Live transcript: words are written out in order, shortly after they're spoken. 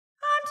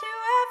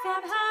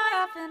up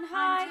high, up and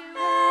high,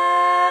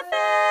 heaven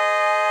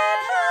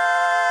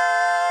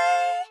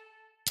high.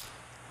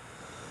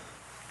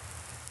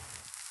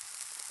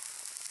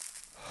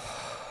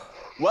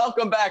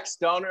 Welcome back,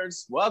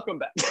 stoners. Welcome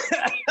back.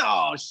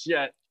 Oh,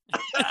 shit.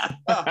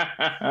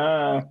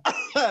 That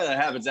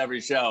happens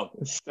every show.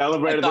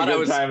 Celebrated the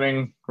good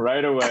timing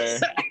right away.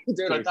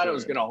 Dude, I thought I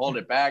was going to hold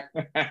it back.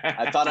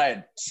 I thought I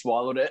had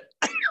swallowed it.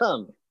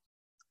 I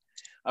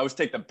always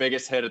take the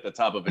biggest hit at the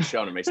top of a show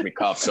and it makes me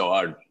cough so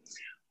hard.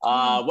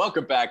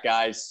 Welcome back,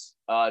 guys.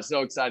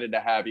 So excited to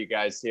have you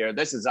guys here.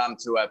 This is I'm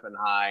Too Effin'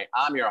 High.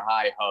 I'm your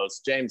high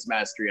host, James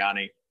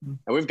Mastriani.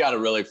 And we've got a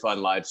really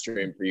fun live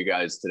stream for you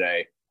guys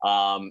today.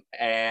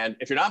 And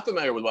if you're not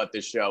familiar with what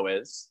this show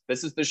is,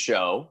 this is the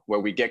show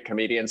where we get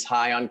comedians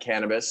high on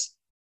cannabis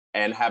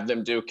and have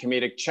them do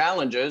comedic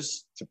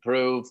challenges to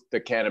prove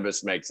that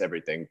cannabis makes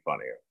everything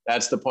funnier.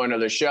 That's the point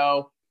of the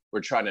show. We're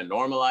trying to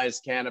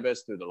normalize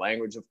cannabis through the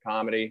language of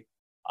comedy.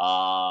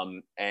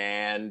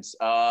 And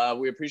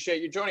we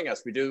appreciate you joining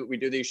us. We do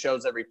these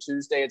shows every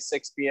Tuesday at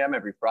 6 p.m.,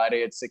 every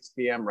Friday at 6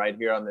 p.m. right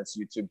here on this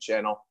YouTube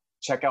channel.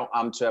 Check out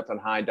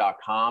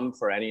imtooeffinhigh.com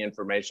for any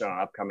information on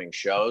upcoming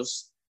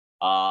shows.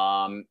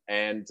 And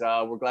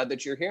we're glad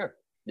that you're here.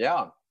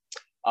 Yeah.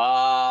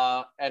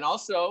 And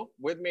also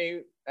with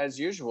me, as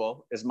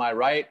usual, is my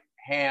right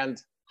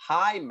hand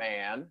high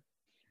man,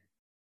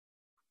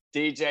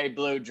 DJ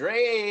Blue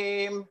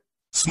Dream.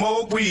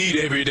 Smoke weed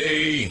every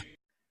day.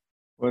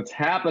 What's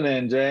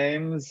happening,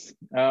 James?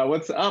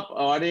 What's up,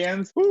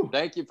 audience? Woo.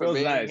 Thank you for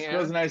being nice. here.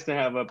 Feels nice to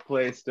have a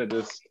place to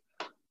just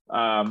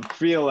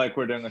feel like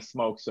we're doing a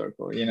smoke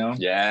circle, you know?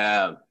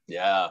 Yeah.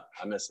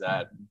 I miss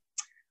that.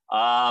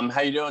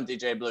 How you doing,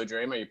 DJ Blue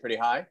Dream? Are you pretty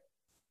high?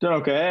 Doing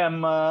okay.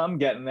 I'm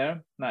getting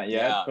there. Not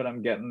yet, but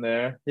I'm getting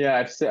there.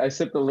 Yeah, I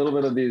sipped a little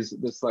bit of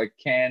this like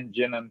canned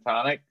gin and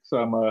tonic, so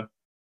I'm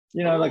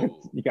you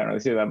can't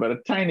really see that, but a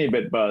tiny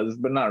bit buzzed,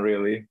 but not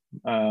really.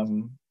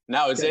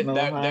 Now, is it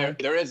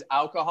there is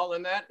alcohol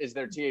in that? Is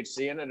there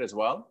THC in it as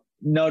well?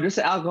 No, just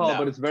alcohol,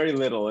 but it's very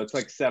little. It's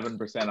like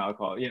 7%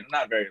 alcohol. You know,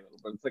 not very little,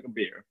 but it's like a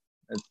beer.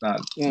 It's not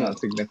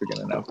significant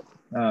enough.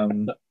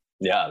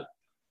 Yeah.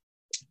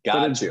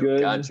 Got you.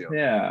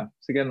 Yeah.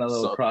 So getting a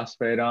little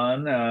crossfade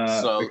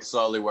on.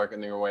 Slowly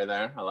working your way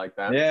there. I like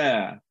that.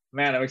 Yeah.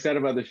 Man, I'm excited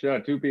about the show.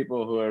 Two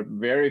people who are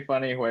very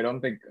funny, who I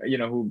don't think,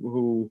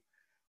 who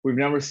we've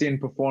never seen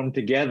perform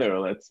together,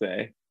 let's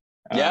say.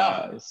 So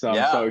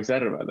I'm so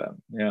excited about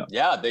them. Yeah.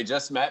 Yeah, they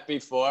just met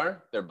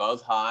before. They're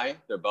both high.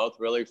 They're both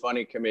really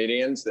funny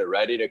comedians. They're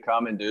ready to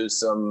come and do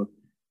some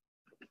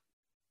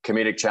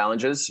comedic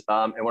challenges.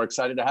 And we're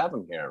excited to have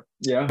them here.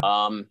 Yeah.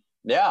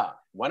 Yeah.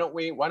 Why don't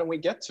we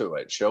get to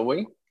it? Shall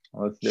we?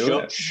 Let's do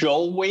it.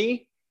 Shall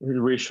we?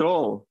 We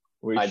shall.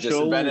 I just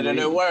invented a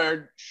new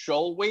word.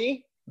 Shall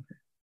we?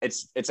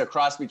 It's a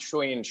cross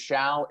between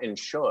shall and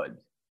should.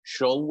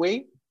 Shall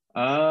we?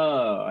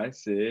 Oh, I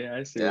see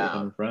where you're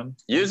coming from.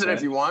 Use it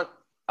if you want.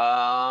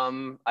 I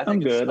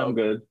think I'm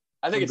good.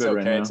 I think it's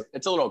okay. Right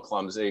it's a little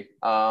clumsy.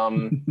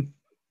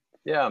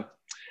 Yeah.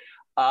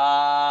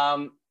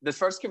 This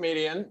first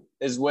comedian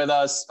is with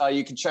us.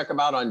 You can check him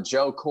out on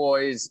Joe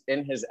Coy's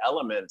In His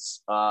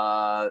Elements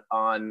on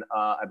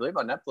I believe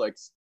on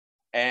Netflix.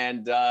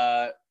 And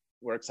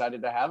we're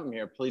excited to have him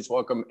here. Please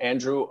welcome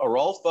Andrew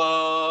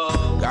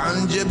Arolfo.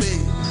 Ganja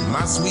babe,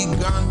 my sweet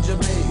ganja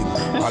babe.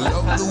 I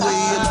love the way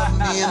you love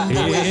me and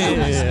the way you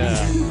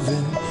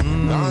leaving.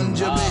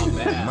 Ganja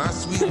babe, my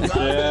sweet ganja.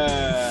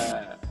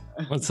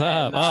 Yeah. What's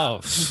up?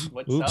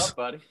 What's up,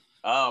 buddy?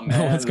 Oh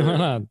man, what's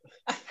going on?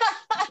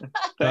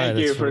 Thank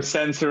you for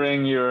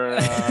censoring your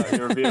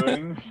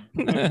viewing.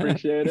 I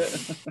appreciate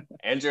it.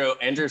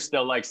 Andrew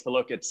still likes to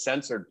look at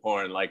censored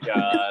porn like you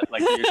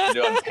used to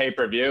do on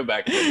pay-per-view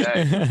back in the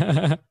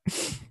day.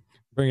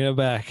 Bringing it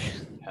back.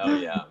 Hell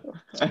yeah.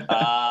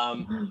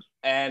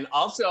 And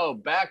also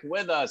back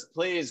with us,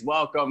 please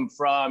welcome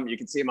you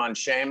can see him on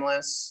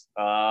Shameless.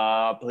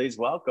 Please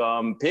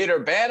welcome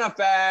Peter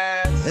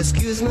Banifast.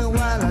 Excuse me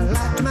while I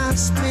light my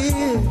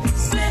split.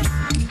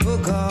 Oh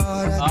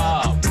God, I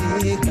got to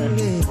take a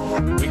lift.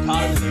 We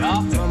caught him in the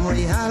office. From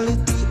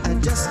reality, I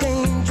just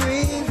can't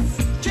drift.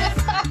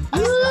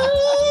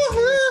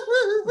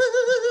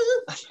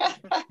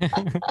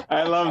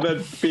 I love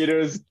that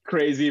Peter's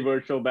crazy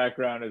virtual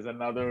background is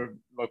another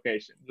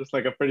location, just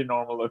like a pretty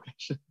normal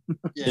location.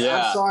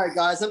 Yeah. I'm sorry,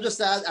 guys. I'm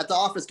just at the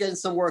office getting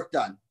some work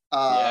done.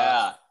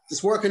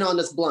 Just working on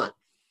this blunt.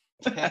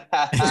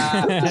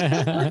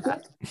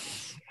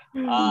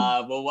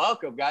 Well,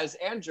 welcome, guys.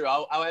 Andrew,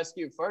 I'll ask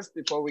you first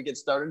before we get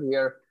started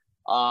here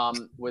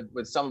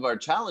with some of our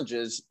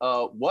challenges.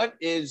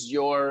 What's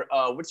your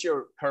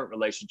current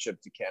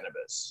relationship to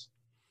cannabis?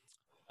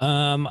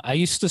 I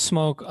used to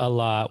smoke a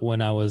lot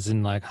when I was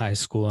in like high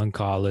school and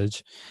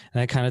college,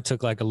 and I kind of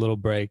took like a little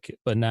break,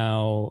 but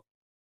now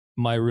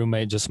my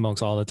roommate just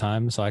smokes all the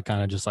time, so I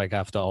kind of just like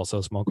have to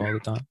also smoke all the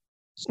time.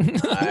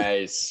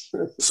 Nice.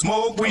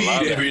 Smoke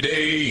weed every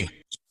day.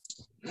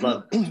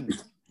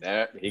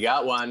 There, he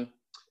got one.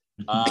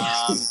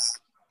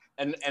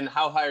 And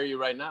how high are you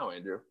right now,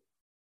 Andrew?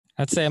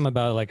 I'd say I'm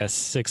about like a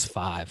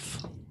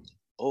 6'5".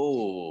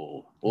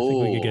 Oh, I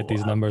think we could get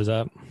these numbers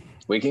up.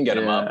 We can get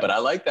them up, but I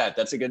like that.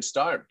 That's a good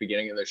start.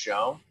 Beginning of the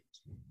show.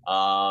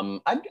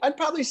 I'd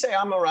probably say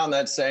I'm around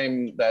that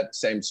same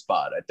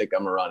spot. I think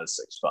I'm around a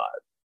 6'5".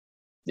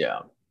 Yeah.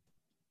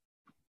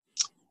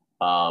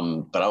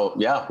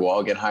 But we'll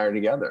all get higher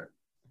together.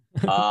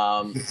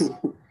 Glad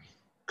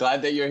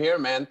that you're here,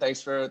 man.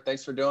 Thanks for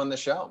doing the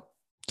show.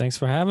 Thanks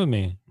for having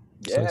me.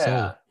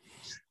 Yeah.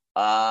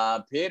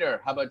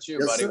 Peter, how about you,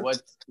 Yes, buddy? sir.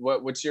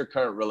 What's your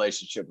current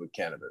relationship with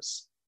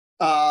cannabis?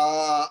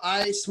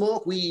 I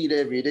smoke weed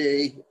every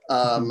day.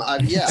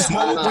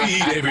 Smoke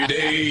weed every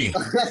day.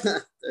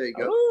 There you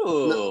go.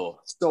 Ooh.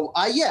 So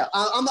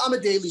I'm a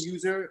daily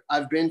user.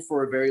 I've been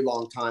for a very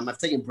long time. I've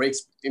taken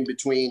breaks in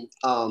between.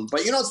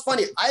 But you know, it's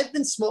funny. I've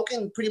been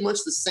smoking pretty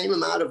much the same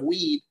amount of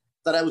weed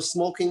that I was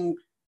smoking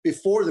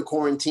before the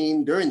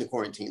quarantine, during the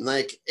quarantine.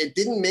 Like, it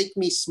didn't make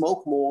me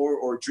smoke more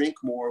or drink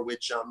more,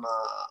 which I'm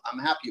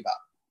happy about.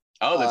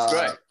 Oh, that's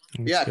great.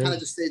 Yeah, I kind of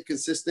just stayed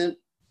consistent.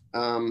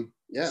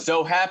 Yeah.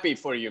 So happy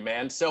for you,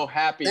 man. So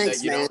happy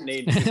that you don't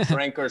need to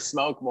drink or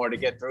smoke more to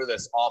get through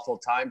this awful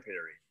time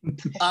period.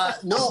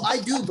 No, I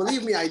do.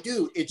 Believe me, I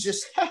do. It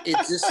just, I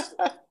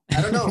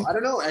don't know.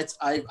 It's,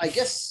 I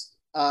guess.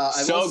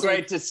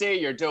 Great to see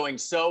you're doing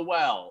so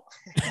well.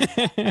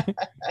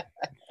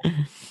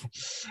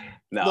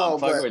 No, I'm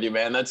fucking with you,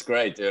 man. That's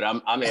great, dude.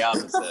 I'm the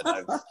opposite.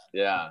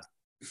 Yes.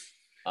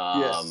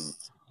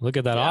 Look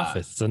at that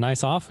office. It's a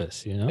nice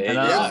office, you know?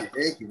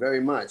 Thank you very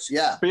much.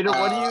 Yeah. Peter,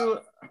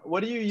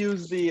 what do you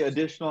use the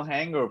additional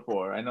hanger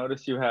for? I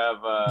noticed you have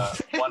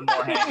one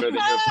more hanger than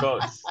your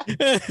coats.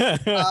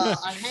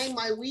 I hang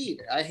my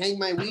weed.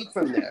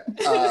 From there.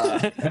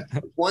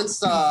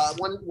 Once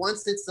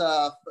it's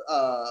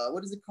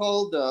what is it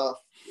called?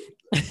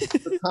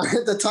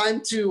 The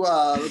time to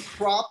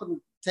crop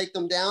and take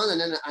them down and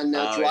then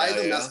dry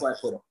them. That's why I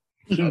put them.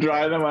 You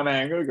dry them on a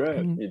hanger.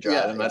 Good. You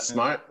dry them. That's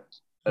smart.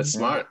 That's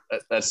smart.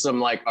 That's some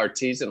like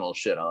artisanal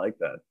shit. I like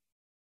that.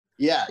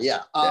 Yeah.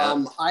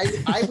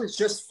 I was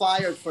just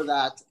fired for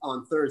that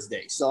on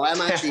Thursday, so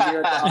I'm actually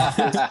here at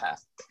the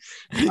office.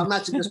 I'm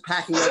actually just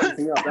packing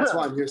everything up. That's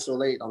why I'm here so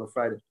late on a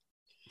Friday.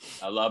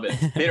 I love it.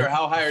 Peter,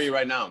 how high are you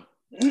right now?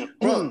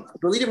 Bro,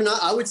 believe it or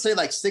not, I would say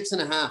like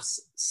 6.5,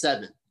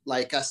 7.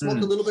 Like, I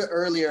smoked a little bit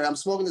earlier. I'm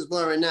smoking this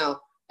blunt right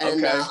now,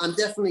 and I'm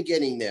definitely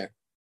getting there.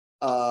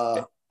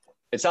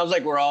 It sounds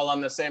like we're all on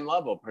the same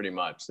level, pretty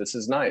much. This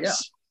is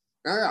nice.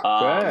 Yeah.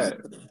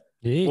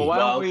 Well, why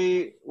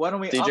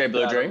don't we DJ up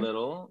Blue that Dream a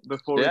little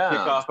before we kick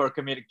off our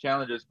comedic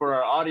challenges for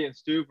our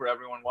audience too, for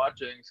everyone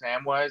watching.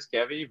 Samwise,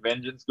 Kevy,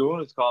 Vengeance Goon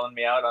is calling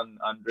me out on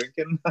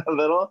drinking a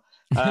little.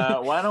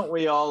 Why don't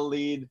we all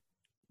lead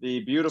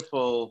the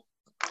beautiful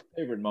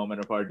favorite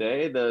moment of our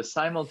day, the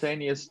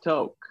simultaneous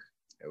toke?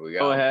 Here we go.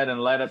 Go ahead and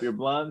light up your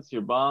blunts,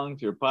 your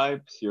bongs, your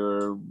pipes,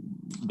 your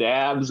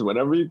dabs,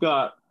 whatever you've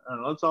got,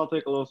 and let's all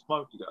take a little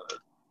smoke together.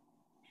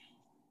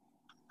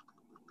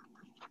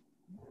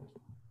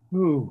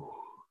 Ooh.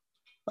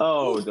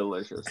 Oh,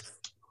 delicious.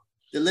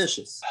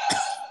 Delicious.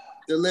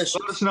 Let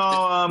us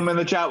know in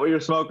the chat what you're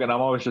smoking.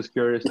 I'm always just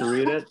curious to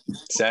read it.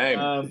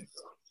 Same.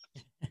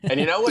 And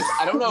you know what?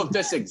 I don't know if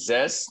this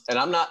exists, and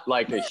I'm not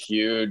like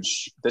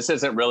this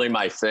isn't really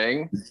my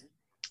thing,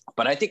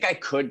 but I think I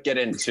could get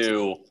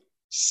into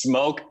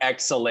smoke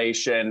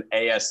exhalation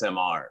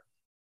ASMR.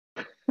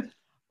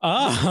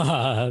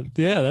 Yeah,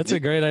 that's a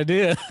great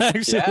idea,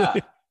 actually. Yeah.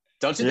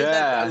 Don't you think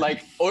that,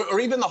 like, or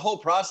even the whole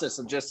process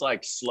of just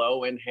like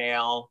slow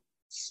inhale,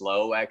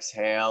 slow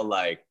exhale,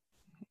 like.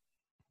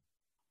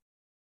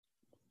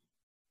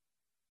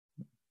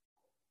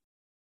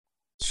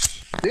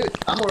 Dude,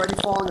 I'm already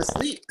falling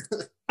asleep.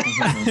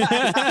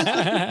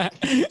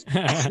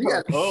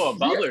 Oh, a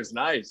bubbler's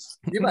nice.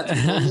 You're about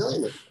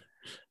to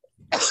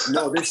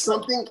No, there's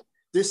something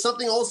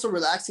also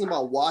relaxing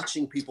about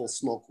watching people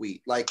smoke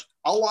weed. Like,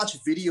 I'll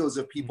watch videos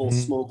of people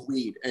smoke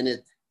weed, and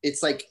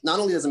it's like, not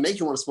only does it make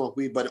you want to smoke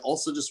weed, but it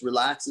also just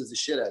relaxes the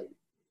shit out of you.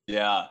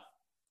 Yeah.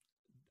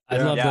 I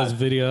love those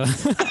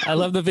videos. I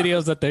love the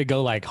videos that they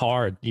go like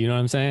hard. You know what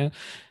I'm saying?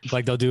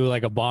 Like, they'll do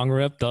like a bong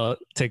rip, they'll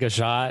take a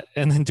shot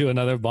and then do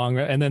another bong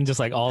rip and then just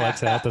like all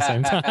exhale at the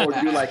same time. Or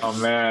do like, oh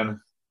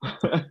man.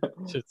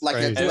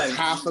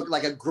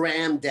 Like a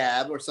gram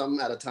dab or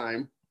something at a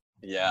time.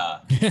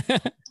 Yeah.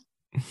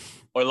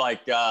 Or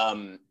like,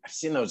 I've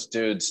seen those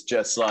dudes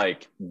just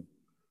like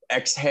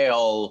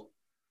exhale,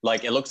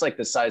 like it looks like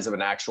the size of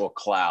an actual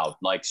cloud,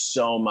 like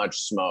so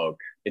much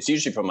smoke. It's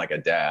usually from like a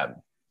dab.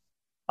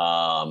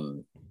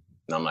 And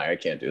I'm like, I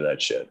can't do that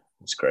shit.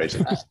 It's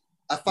crazy.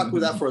 I fucked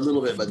with that for a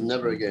little bit, but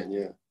never again.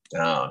 Yeah.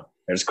 No,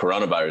 there's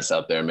coronavirus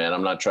out there, man.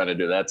 I'm not trying to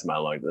do that to my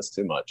lungs. That's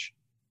too much.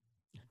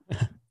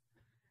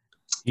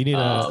 You need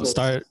to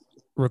start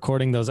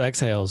recording those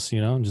exhales,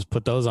 you know, and just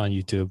put those on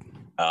YouTube.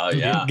 Oh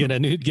yeah.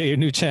 Get your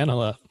new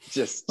channel up.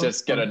 Just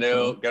get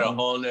a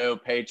whole new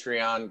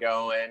Patreon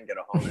going, get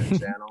a whole new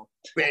channel.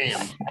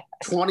 Bam.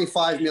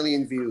 25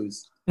 million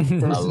views.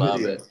 I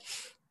love it.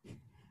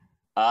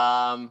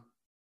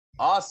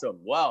 Awesome.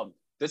 Well,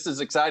 this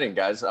is exciting,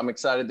 guys. I'm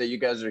excited that you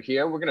guys are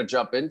here. We're going to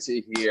jump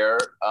into here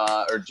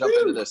or jump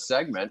into this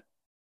segment.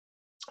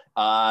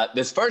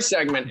 This first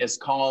segment is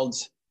called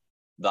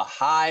the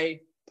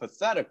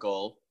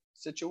hypothetical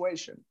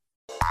situation.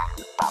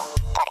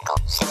 Hypothetical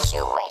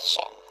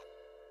situation.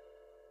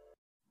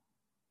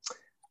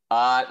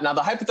 Now,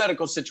 the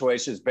hypothetical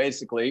situation is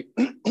basically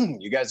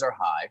you guys are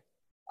high,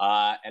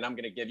 and I'm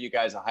going to give you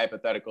guys a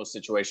hypothetical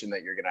situation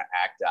that you're going to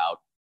act out.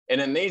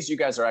 And in these, you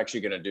guys are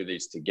actually going to do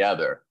these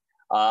together.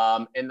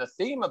 And the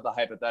theme of the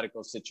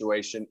hypothetical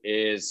situation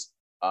is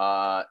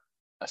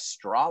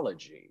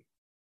astrology.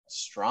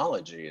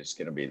 Astrology is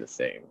going to be the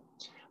theme.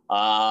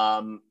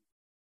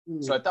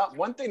 So I thought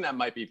one thing that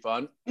might be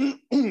fun,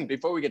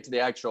 before we get to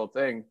the actual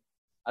thing,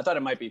 I thought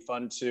it might be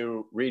fun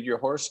to read your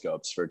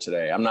horoscopes for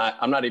today. I'm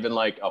not even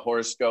like a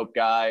horoscope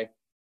guy.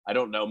 I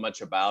don't know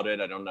much about it.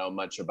 I don't know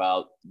much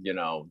about,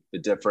 the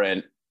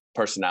different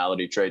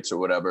personality traits or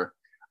whatever.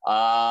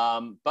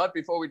 But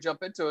before we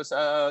jump into it,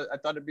 I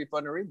thought it'd be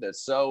fun to read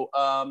this. So,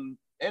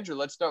 Andrew,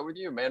 let's start with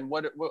you, man.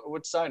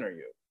 What sign are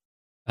you?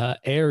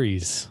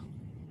 Aries.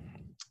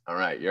 All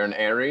right. You're an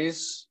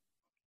Aries,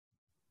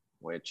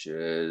 which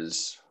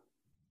is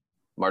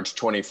March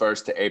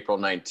 21st to April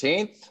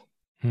 19th.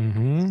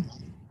 Mm-hmm.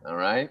 All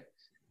right.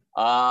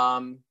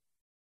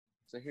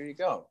 So here you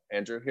go,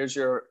 Andrew. Here's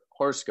your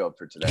horoscope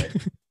for today.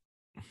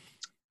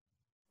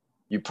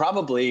 You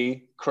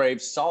probably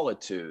crave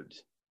solitude,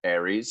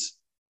 Aries.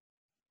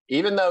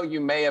 Even though you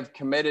may have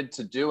committed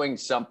to doing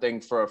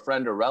something for a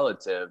friend or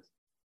relative,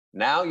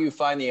 now you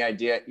find the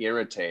idea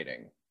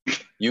irritating.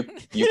 You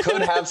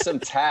could have some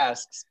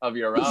tasks of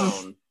your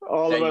own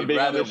that you'd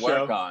rather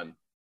work on.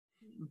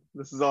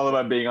 This is all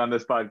about being on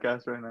this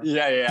podcast right now.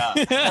 Yeah.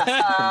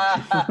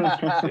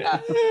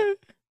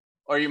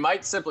 Or you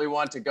might simply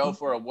want to go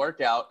for a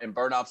workout and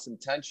burn off some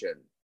tension.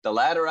 The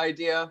latter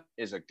idea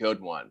is a good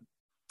one.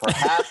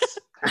 Perhaps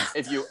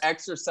if you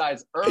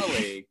exercise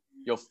early,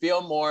 you'll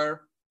feel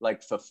more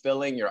like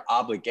fulfilling your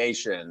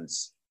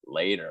obligations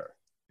later.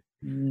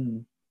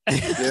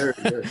 Very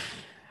good.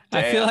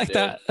 I feel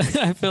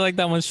like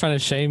that one's trying to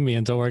shame me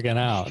into working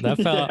out.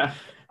 That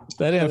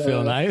didn't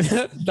feel nice.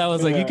 That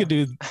was like, you could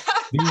do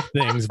these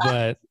things,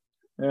 but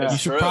you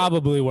should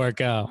probably work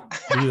out.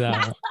 Do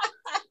that one.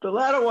 The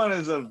latter one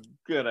is a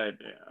good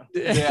idea.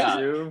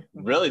 Yeah,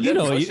 really did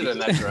push it in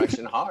that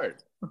direction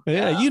hard.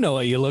 Yeah, you know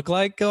what you look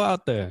like. Go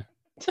out there.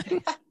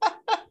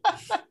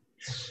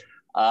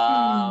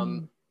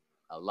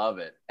 I love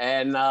it.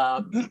 And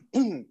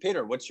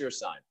Peter, what's your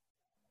sign?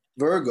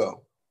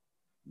 Virgo.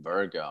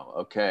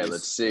 Okay,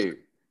 let's see.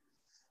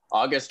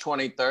 August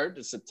 23rd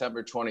to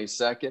September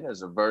 22nd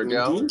is a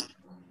Virgo.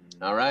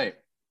 Mm-hmm. All right.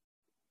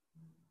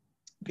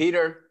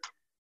 Peter,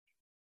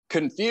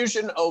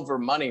 confusion over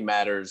money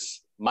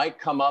matters might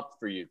come up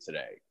for you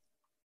today.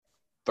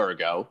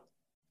 Virgo,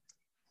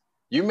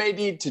 you may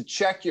need to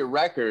check your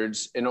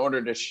records in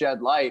order to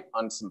shed light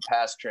on some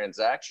past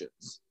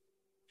transactions.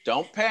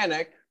 Don't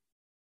panic.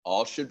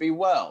 All should be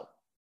well.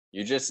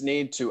 You just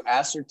need to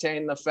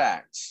ascertain the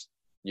facts.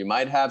 You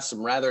might have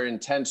some rather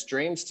intense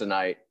dreams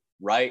tonight.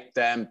 Write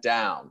them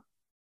down.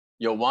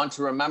 You'll want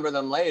to remember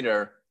them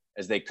later,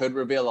 as they could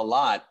reveal a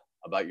lot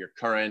about your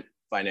current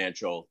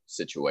financial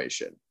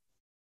situation.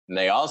 And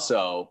they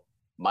also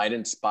might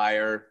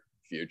inspire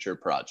future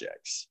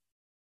projects.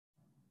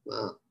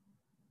 Wow.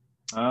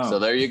 Oh. So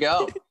there you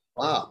go.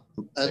 Wow.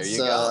 There you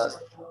go.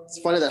 It's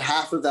funny that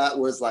half of that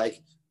was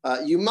like,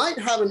 you might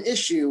have an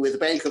issue with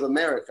Bank of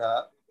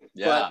America,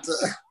 but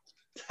if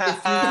you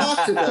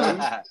talk to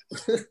them...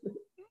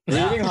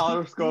 Reading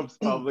horoscopes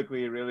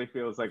publicly really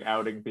feels like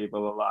outing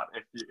people a lot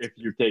if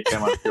you take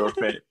them on pure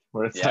faith.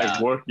 Where it's like,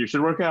 you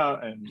should work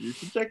out and you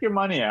should check your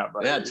money out.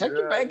 Buddy. Yeah, check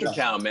your bank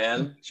account,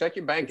 man. Check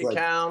your bank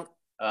account.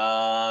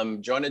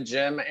 Join a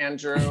gym,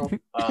 Andrew.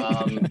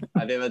 I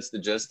think that's the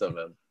gist of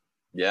it.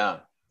 Yeah.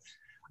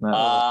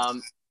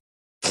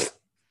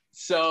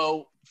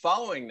 So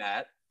following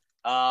that,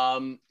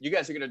 you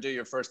guys are going to do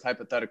your first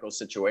hypothetical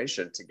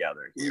situation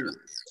together here.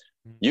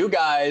 You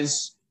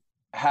guys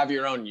have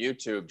your own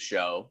YouTube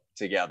show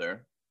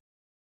together,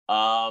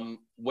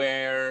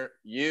 where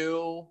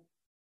you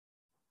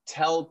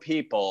tell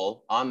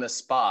people on the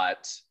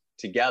spot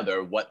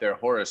together what their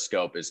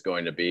horoscope is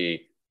going to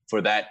be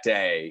for that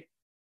day,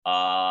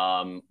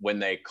 when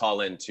they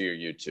call into your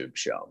YouTube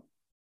show.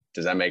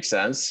 Does that make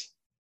sense?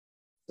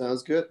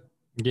 Sounds good.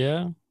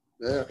 Yeah.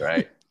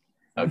 Great.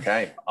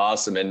 Okay,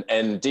 awesome.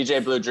 And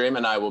DJ Blue Dream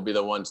and I will be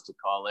the ones to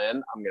call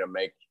in.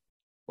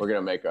 We're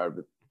gonna make our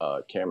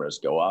cameras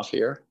go off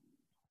here.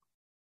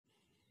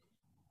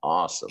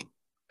 Awesome.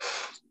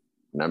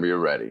 Whenever you're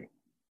ready.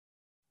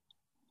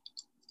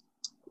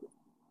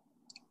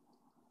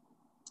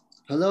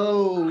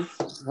 Hello,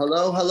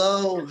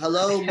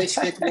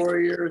 Mystic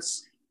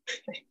Warriors.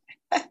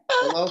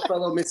 Hello,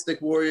 fellow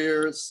Mystic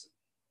Warriors.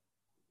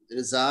 It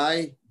is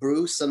I,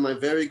 Bruce, and my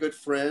very good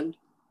friend,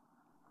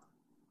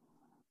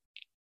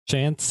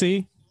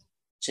 Chancey.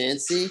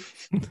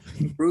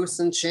 Bruce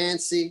and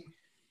Chancey.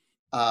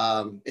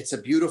 It's a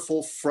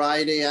beautiful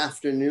Friday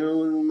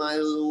afternoon, my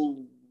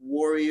little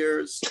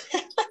warriors,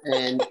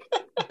 and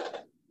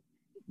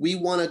we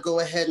want to go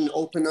ahead and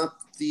open up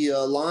the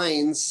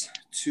lines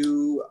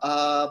to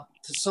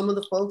some of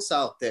the folks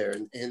out there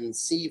and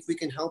see if we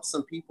can help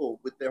some people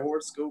with their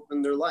horoscope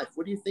and their life.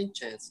 What do you think,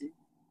 Chancey?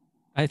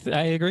 I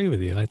agree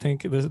with you. I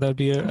think that'd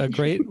be a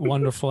great,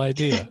 wonderful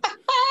idea.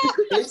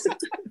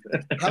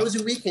 How was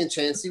your weekend,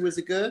 Chancey? Was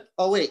it good?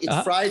 Oh, wait,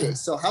 it's Friday.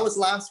 So how was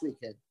last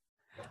weekend?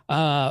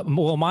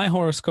 Well, my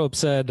horoscope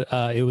said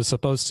it was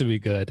supposed to be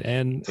good,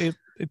 and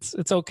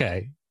it's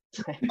okay.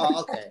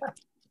 Oh, okay.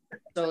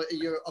 So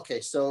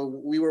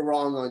So we were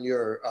wrong on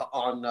your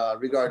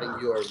regarding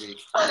your week,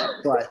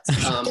 but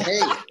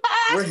hey,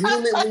 we're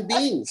human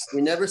beings.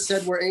 We never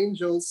said we're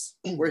angels.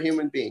 We're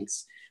human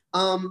beings.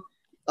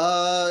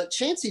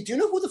 Chancey, do you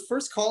know who the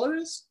first caller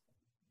is?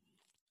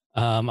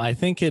 I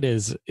think it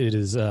is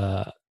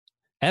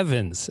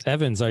Evans.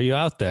 Evans, are you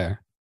out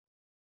there?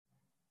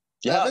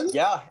 Yeah, Evans?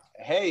 yeah.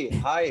 Hey,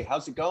 hi.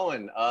 How's it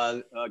going?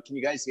 Can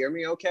you guys hear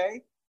me?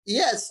 Okay.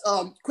 Yes.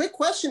 Quick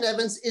question,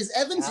 Evans. Is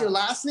Evans your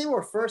last name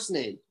or first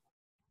name?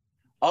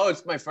 Oh,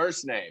 it's my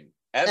first name.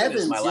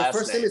 Evans is my last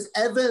your first name is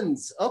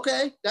Evans.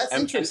 Okay, that's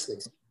interesting.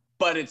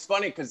 But it's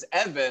funny because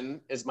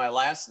Evan is my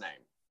last name.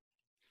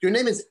 Your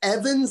name is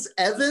Evans?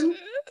 Evan?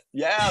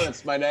 Yeah,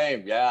 that's my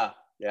name. Yeah.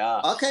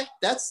 Okay,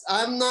 hey,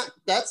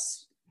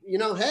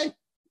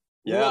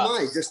 who am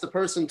I? Just a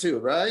person too,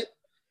 right?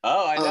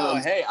 Oh, I know.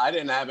 Hey, I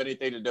didn't have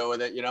anything to do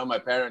with it. My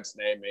parents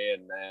named me,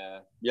 and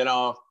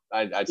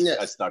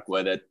I stuck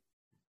with it.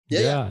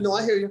 Yeah. No,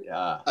 I hear you.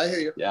 Yeah. I hear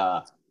you.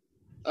 Yeah.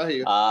 I hear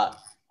you.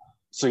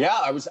 So yeah,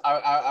 I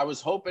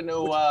was hoping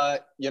to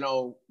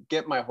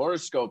get my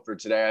horoscope for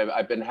today.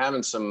 I've been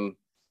having some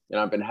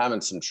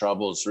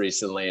troubles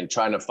recently and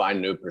trying to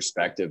find new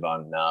perspective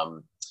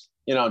on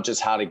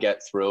just how to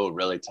get through a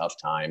really tough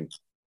time.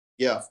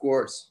 Yeah, of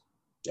course.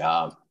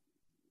 Yeah.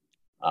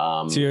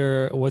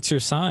 What's your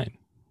sign?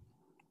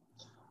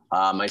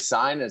 My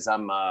sign is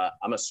I'm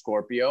a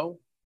Scorpio,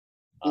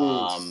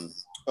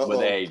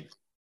 with a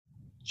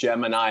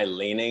Gemini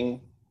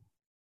leaning,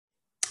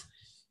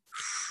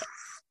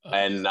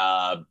 and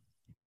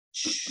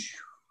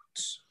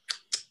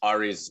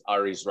Aries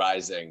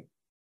rising.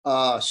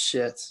 Oh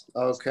shit.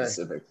 Okay.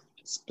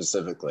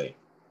 Specifically.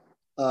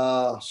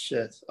 Oh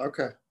shit.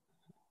 Okay.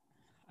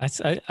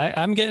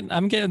 I'm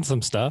getting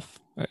some stuff.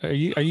 Are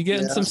you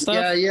getting some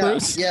stuff?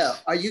 Bruce? Yeah.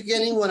 Are you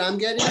getting what I'm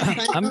getting?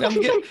 I'm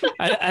getting.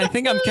 I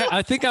think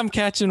I'm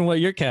catching what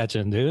you're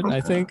catching, dude.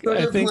 I think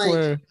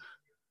we're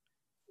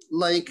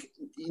like.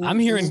 I'm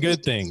hearing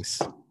good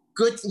things.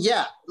 Good,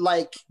 yeah.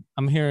 Like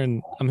I'm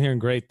hearing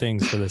great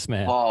things for this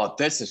man. Oh,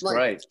 this is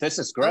great. This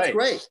is great. That's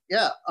great.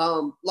 Yeah.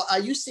 Are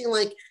you seeing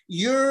like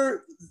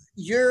you're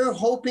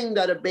hoping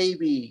that a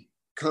baby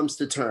comes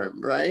to term,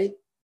 right?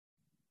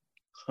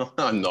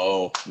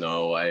 No.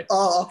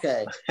 Oh,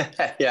 okay.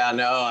 Yeah,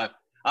 no.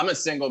 I'm a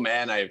single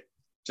man. I've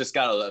just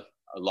got a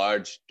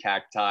large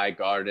cacti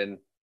garden.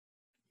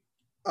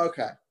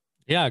 Okay.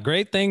 Yeah,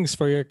 great things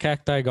for your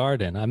cacti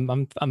garden.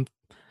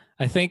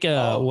 I think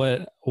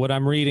what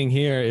I'm reading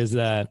here is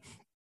that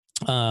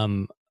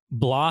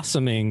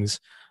blossomings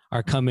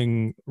are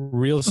coming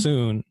real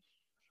soon,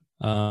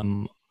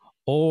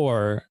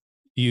 or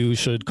you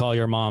should call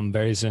your mom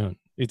very soon.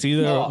 It's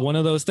either one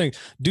of those things.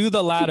 Do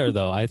the latter,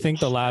 though. I think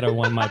the latter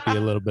one might be a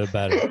little bit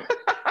better.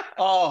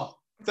 Oh,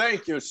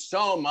 thank you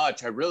so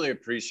much. I really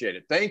appreciate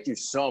it. Thank you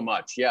so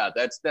much. Yeah,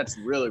 that's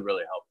really,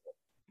 really helpful.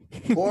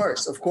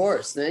 Of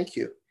course. Thank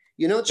you.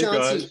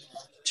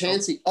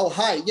 Chancey. Oh,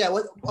 hi. Yeah.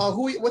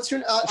 What's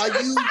your?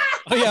 Are you?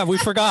 Oh yeah, we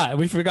forgot.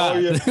 Oh,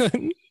 yeah.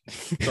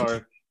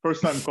 Sorry,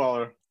 first time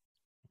caller.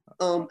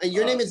 And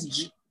your name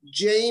is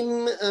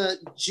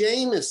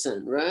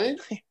Jameson, right?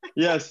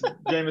 Yes,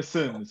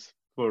 Jamesons,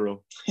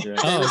 plural. Yeah.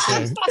 Oh,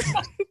 okay.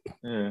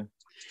 Yeah.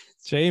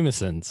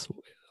 Jamesons.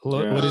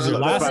 What is your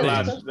last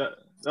name?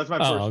 That's my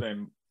first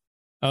name.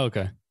 Oh,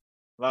 okay.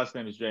 Last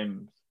name is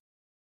James.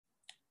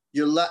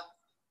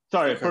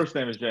 Sorry, first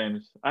name is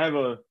James. I have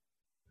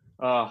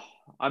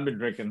I've been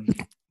drinking.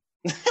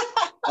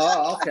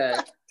 Oh, okay.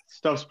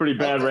 Stuff's pretty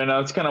bad right now.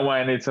 It's kind of why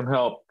I need some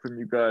help from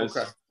you guys.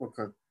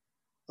 Okay.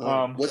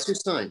 What's your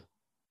sign?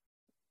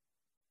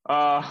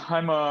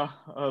 I'm a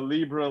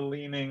Libra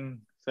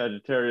leaning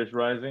Sagittarius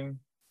rising.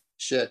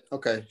 Shit.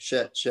 Okay.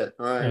 Shit.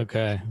 All right.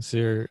 Okay.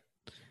 So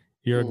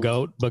you're a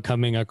goat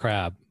becoming a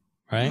crab,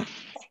 right?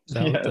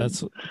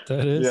 That's what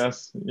that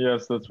is?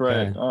 Yes, that's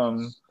right.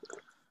 Okay.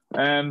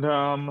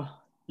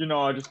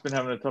 I've just been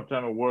having a tough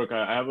time at work.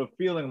 I have a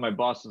feeling my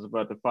boss is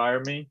about to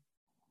fire me.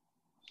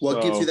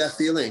 What gives you that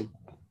feeling?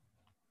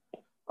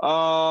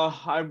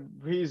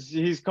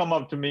 He's come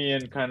up to me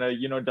and kind of,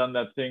 done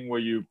that thing where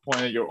you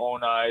point at your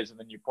own eyes and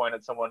then you point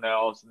at someone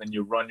else and then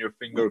you run your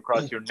finger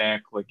across your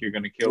neck like you're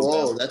gonna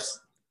kill them.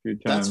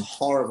 That's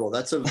horrible.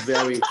 That's a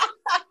very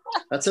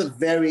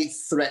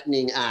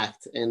threatening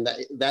act, and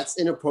that's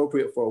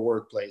inappropriate for a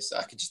workplace.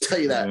 I can just tell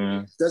you that.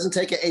 Yeah. It doesn't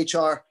take an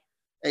HR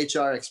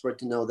expert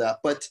to know that,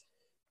 but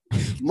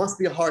must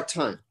be a hard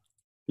time.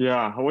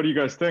 Yeah. What do you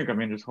guys think? I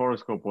mean, just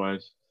horoscope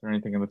wise, is there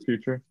anything in the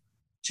future?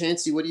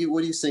 Chancey, what are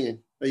you singing?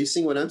 Are you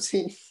seeing what I'm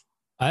seeing?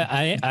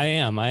 I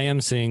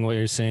am seeing what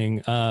you're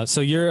seeing.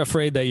 So you're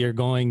afraid that you're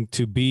going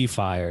to be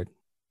fired.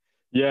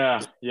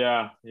 Yeah.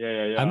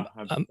 I'm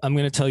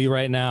going to tell you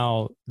right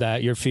now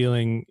that your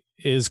feeling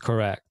is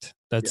correct.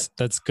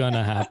 That's going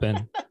to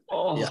happen.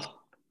 Yeah.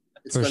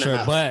 It's for gonna sure.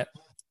 happen.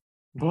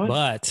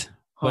 But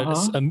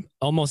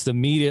almost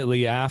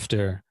immediately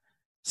after,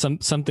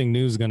 something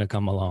new is going to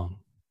come along.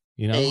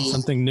 You know,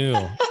 something new.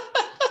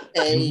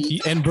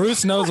 And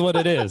Bruce knows what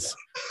it is.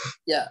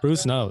 Yeah.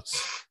 Bruce knows.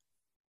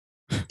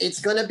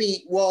 It's going to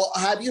be, well,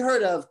 have you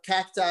heard of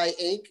Cacti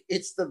Inc.?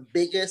 It's the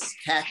biggest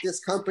cactus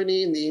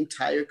company in the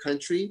entire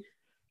country.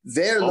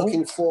 They're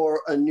looking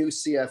for a new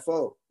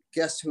CFO.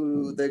 Guess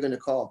who they're going to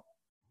call?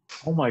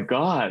 Oh my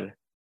God.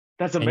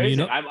 That's amazing.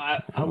 You know,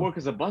 I work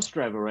as a bus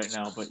driver right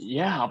now, but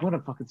yeah, I'm going to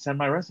fucking send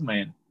my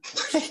resume in.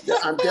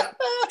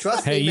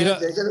 Trust me, man,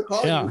 they're going to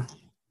call you.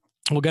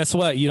 Well, guess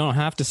what? You don't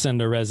have to send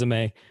a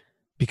resume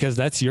because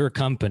that's your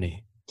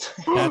company.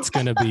 That's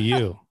going to be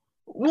you.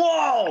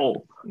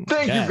 Whoa!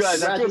 Thank you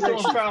guys. I feel so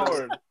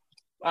empowered.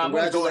 I'm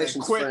going to go ahead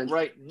and quit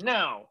right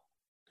now.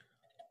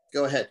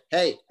 Go ahead.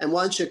 Hey, and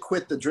why don't you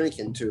quit the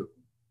drinking too?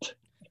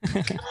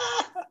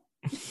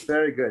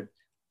 Very good.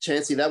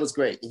 Chancey, that was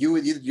great.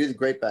 You did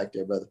great back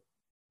there, brother.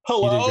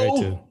 Hello? You did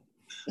great too.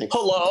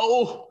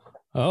 Hello?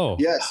 Oh.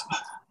 Yes.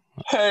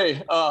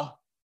 Hey,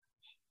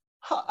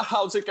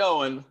 how's it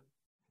going?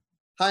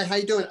 Hi, how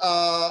you doing?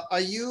 Are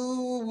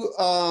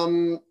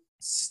you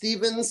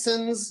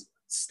Stevenson's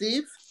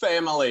Steve?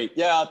 Family.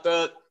 Yeah,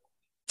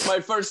 my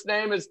first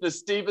name is the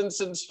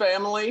Stevenson's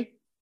family.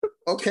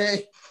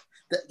 Okay.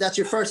 That's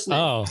your first name.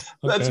 Oh. Okay.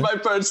 That's my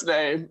first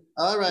name.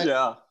 All right.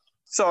 Yeah.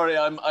 Sorry,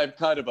 I'm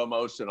kind of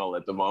emotional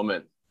at the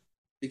moment.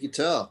 We could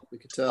tell.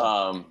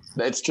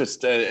 It's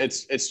just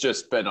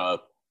been a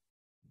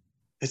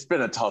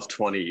tough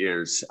 20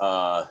 years.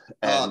 You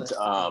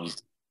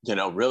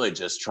know, really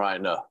just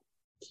trying to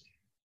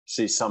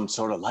see some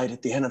sort of light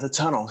at the end of the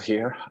tunnel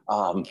here.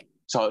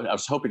 So I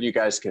was hoping you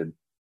guys could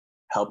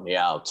help me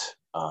out.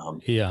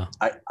 Yeah.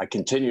 I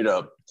continue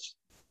to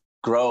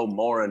grow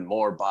more and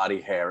more body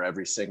hair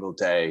every single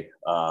day.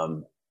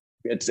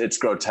 It's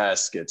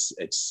grotesque.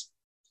 It's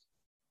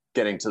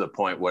getting to the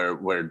point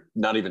where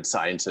not even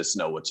scientists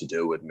know what to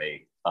do with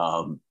me.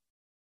 Like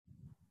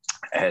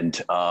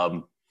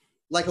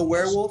a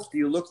werewolf? Do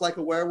you look like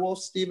a werewolf,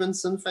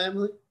 Stevenson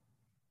family?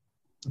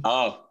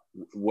 Oh,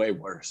 way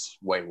worse.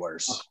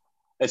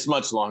 It's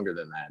much longer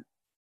than that.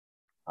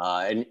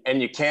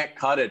 And you can't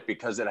cut it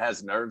because it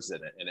has nerves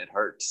in it and it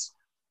hurts.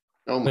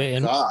 Oh my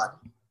God.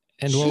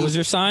 And what was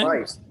your sign?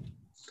 Christ.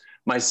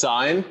 My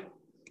sign?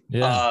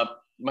 Yeah.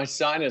 My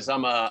sign is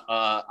I'm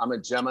a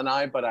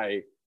Gemini, but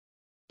I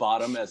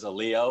bottom as a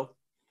Leo.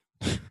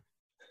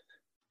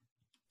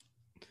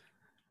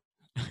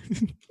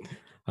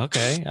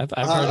 Okay, I've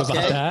heard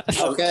about that.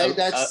 Okay,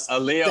 that's a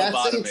Leo.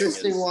 That's an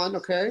interesting one.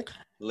 Okay,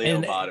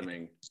 Leo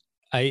bottoming.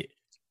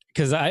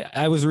 Because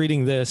I was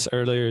reading this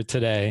earlier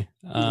today,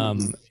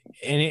 and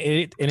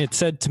it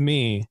said to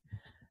me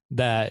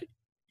that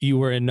you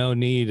were in no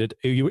need.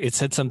 It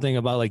said something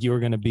about like you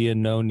were going to be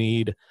in no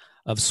need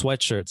of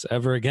sweatshirts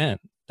ever again.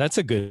 That's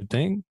a good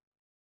thing,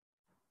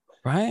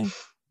 right?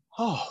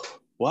 Oh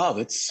wow,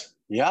 that's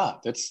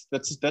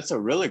a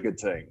really good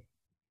thing.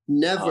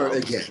 Never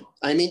again.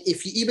 I mean,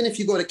 even if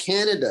you go to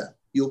Canada,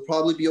 you'll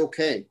probably be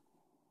okay.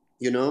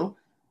 You know?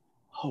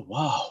 Oh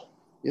wow.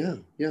 Yeah.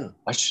 Yeah.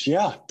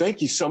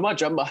 Thank you so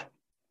much. I'm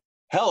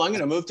going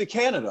to move to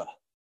Canada.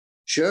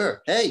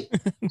 Sure. Hey,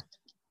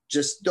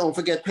 just don't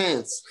forget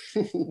pants.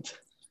 I'm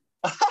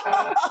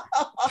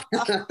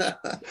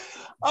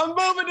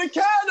moving to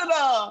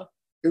Canada.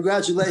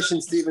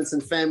 Congratulations,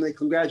 Stevenson family.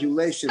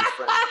 Congratulations,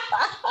 friend.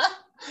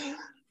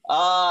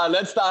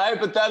 That's the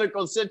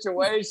hypothetical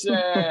situation.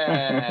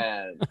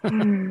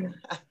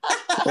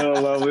 What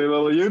a lovely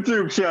little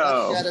YouTube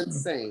show. That's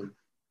insane.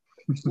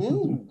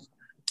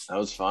 That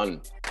was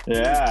fun.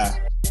 Yeah.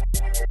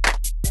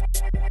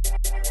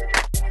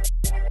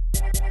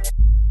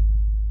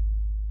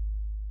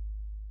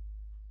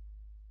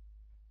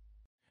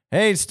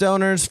 Hey,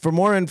 Stoners, for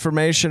more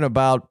information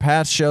about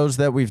past shows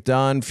that we've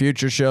done,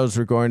 future shows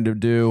we're going to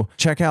do,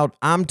 check out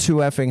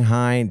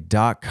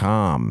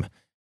I'm2effing-high.com.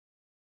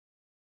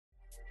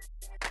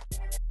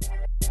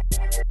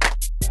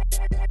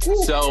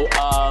 So,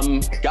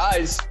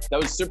 guys, that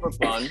was super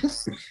fun.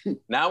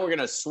 Now we're going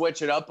to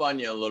switch it up on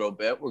you a little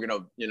bit. We're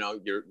going to,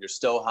 you're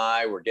still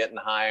high. We're getting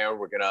higher.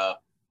 We're going to,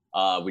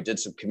 we did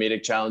some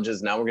comedic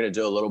challenges. Now we're going to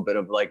do a little bit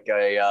of like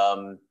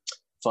a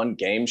fun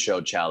game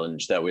show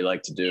challenge that we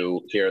like to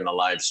do here in the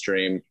live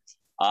stream.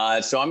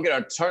 So I'm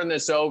going to turn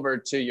this over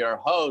to your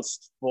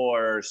host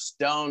for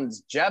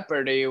Stone's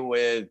Jeopardy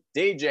with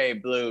DJ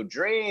Blue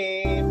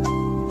Dream.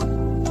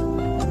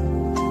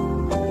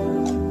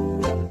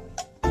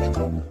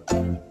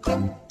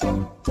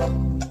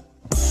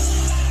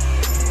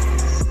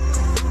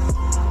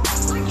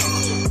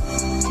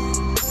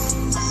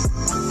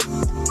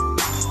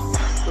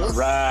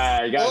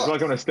 Right, guys,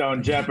 welcome to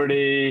Stone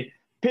Jeopardy.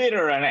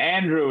 Peter and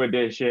Andrew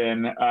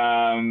edition.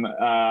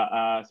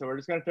 So we're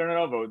just gonna turn it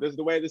over. This is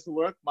the way this will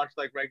work. Much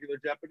like regular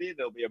Jeopardy,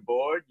 there'll be a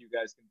board. You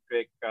guys can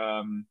pick,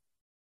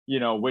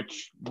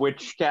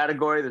 which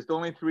category. There's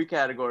only 3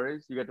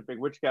 categories. You get to pick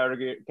which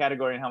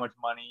category and how much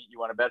money you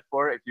want to bet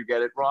for. If you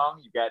get it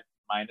wrong, you get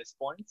minus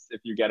points.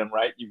 If you get them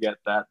right, you get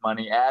that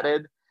money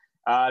added.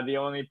 The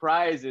only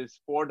prize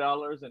is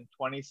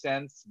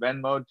 $4.20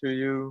 Venmo to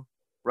you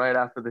right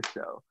after the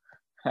show.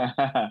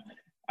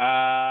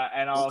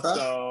 And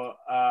also,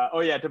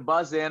 to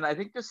buzz in, I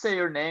think just say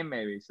your name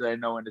maybe so I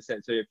know when to say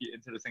it. So if you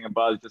instead of saying a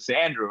buzz, just say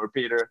Andrew or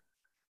Peter.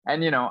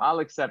 And I'll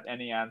accept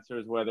any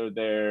answers, whether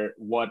they're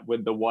what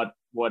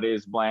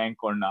is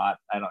blank or not.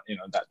 I don't,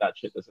 that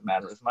shit doesn't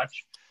matter as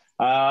much.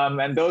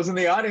 And those in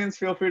the audience,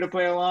 feel free to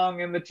play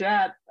along in the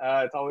chat.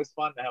 It's always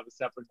fun to have a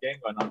separate game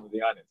going on with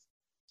the audience.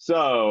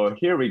 So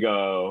here we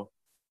go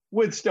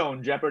with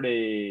Stone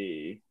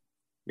Jeopardy.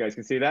 You guys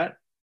can see that?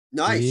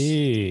 Nice.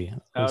 Hey,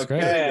 okay.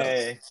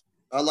 Great.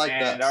 I like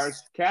that. And our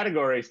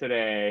categories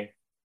today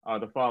are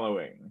the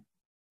following.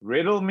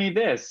 Riddle me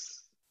this.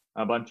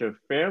 A bunch of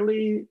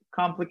fairly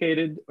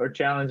complicated or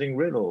challenging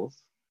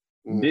riddles.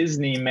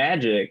 Disney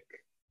magic.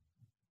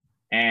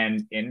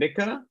 And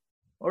indica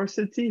or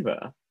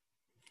sativa.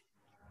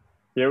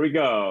 Here we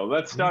go.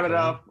 Let's start it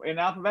off in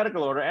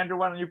alphabetical order. Andrew,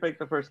 why don't you pick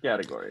the first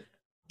category?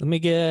 Let me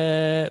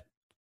get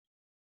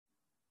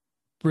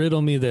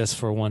riddle me this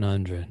for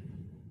 100.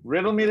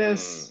 Riddle me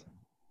this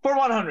for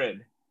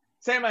 100.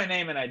 Say my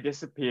name and I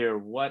disappear.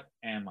 What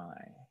am I?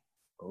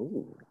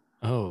 Oh.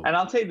 And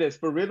I'll say this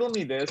for riddle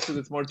me this because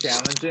it's more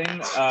challenging.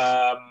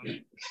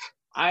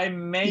 I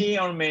may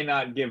or may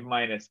not give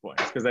minus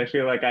points because I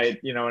feel like I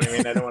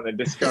don't want to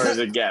discourage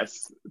a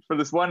guess. For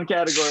this one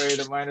category,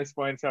 the minus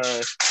points are.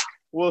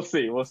 We'll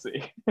see. Okay.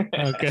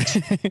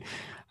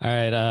 All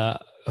right.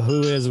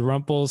 Who is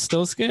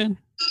Rumpelstiltskin?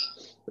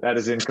 That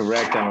is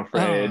incorrect, I'm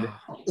afraid.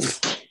 Oh.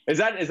 Is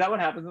that what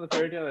happens in the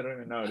fairy tale? I don't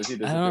even know. Does he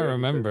disappear? I don't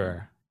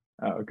remember.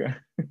 Oh, okay.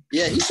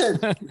 Yeah, he says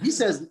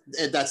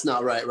that's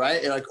not right? Or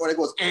it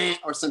goes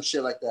or some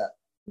shit like that.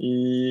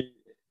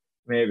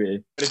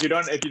 Maybe. But if you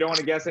don't want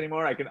to guess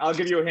anymore, I'll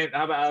give you a hint.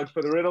 How about Alex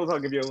for the riddles? I'll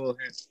give you a little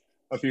hint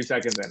a few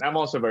seconds in. I'm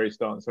also very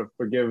stoned, so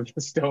forgive the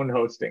stone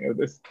hosting of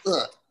this.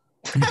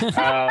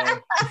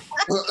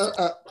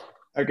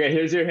 Okay,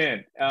 here's your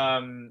hint.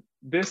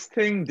 This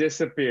thing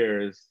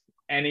disappears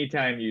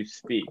anytime you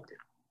speak.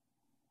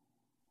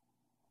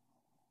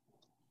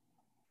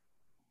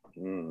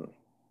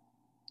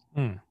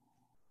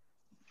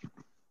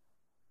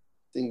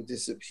 Thing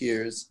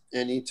disappears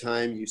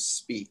anytime you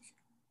speak.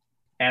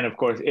 And of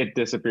course, it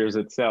disappears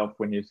itself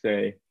when you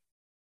say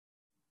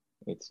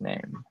its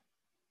name.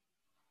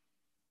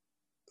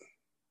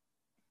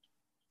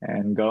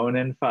 And going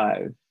in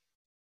 5,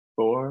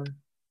 4,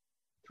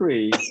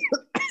 3,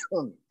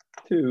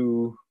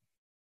 2,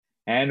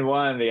 and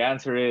 1. The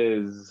answer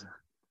is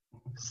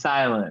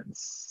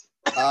silence.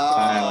 Holy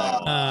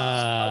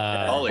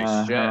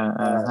shit.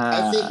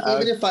 I think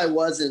even if I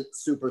wasn't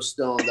super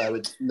stoned, I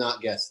would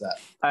not guess that.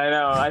 I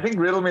know. I think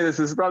Riddle Me This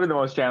is probably the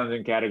most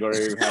challenging category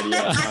we've had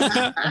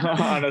yet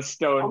on a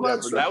stone.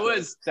 That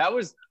was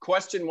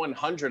question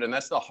 100, and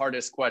that's the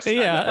hardest question.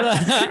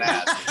 Yeah.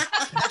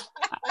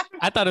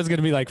 I thought it was going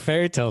to be like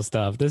fairy tale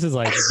stuff. This is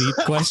like deep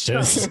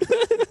questions.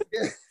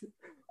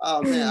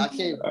 Oh, man. I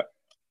can't.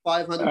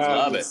 500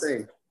 love it.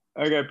 insane.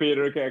 Okay,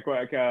 Peter. Okay,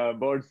 quick.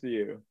 Boards to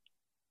you.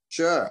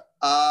 Sure.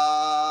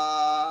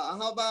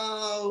 How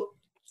about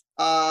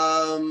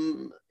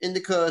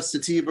indica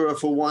sativa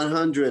for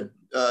 100?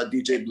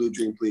 DJ Blue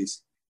Dream,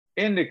 please.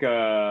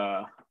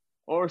 Indica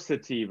or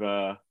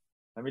sativa.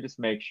 Let me just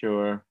make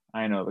sure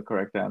I know the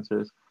correct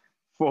answers.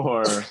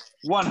 For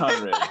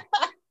 100.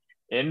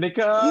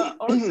 Indica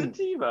or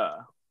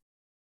sativa?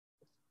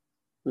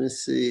 Let me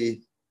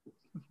see.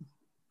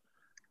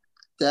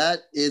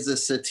 That is a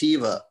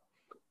sativa.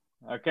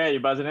 Okay, you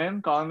buzzing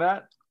in? Calling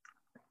that?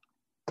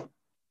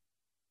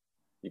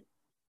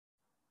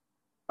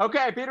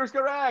 Okay, Peter's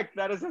correct.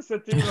 That is a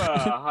sativa.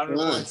 100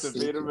 points to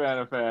Peter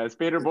Manifest.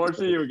 Peter, boards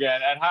to you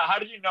again. And how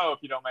do you know, if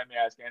you don't mind me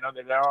asking? I know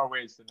that there are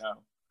ways to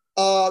know.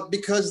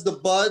 Because the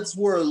buds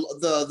were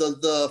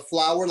the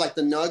flower, like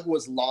the nug,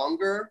 was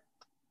longer.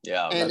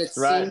 Yeah, and it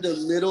seemed a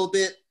little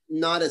bit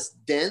not as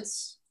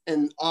dense.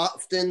 And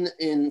often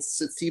in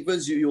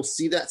sativas, you'll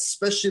see that,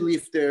 especially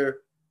if they're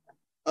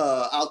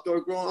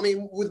outdoor grown. I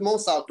mean, with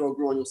most outdoor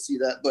grown, you'll see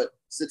that, but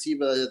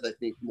sativa is, I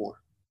think, more.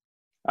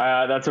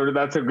 That's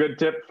a good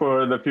tip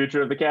for the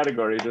future of the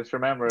category. Just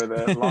remember,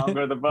 the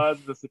longer the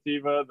buds, the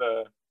sativa,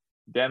 the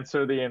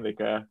denser the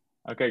indica.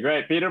 Okay,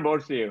 great. Peter,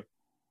 boards to you.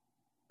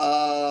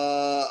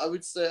 I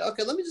would say,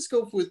 okay, let me just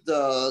go with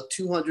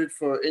 200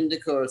 for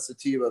indica or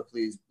sativa,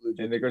 please. Blue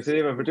Dream. Indica or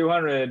sativa for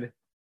 200.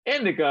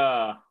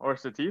 Indica or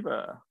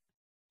sativa?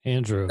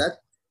 Andrew.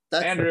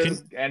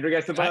 Andrew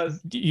gets the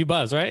buzz. You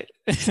buzz, right?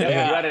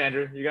 Yeah, you got it,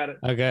 Andrew. You got it.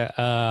 Okay.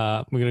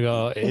 We're going to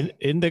go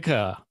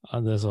indica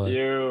on this one.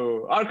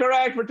 You are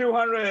correct for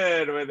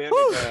 200 with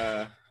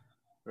indica.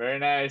 Very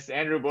nice.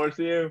 Andrew, boards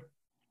to you.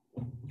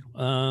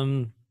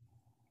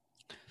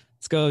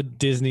 Let's go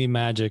Disney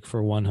Magic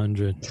for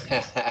 100.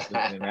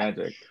 Disney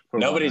Magic.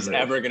 Nobody's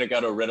ever gonna go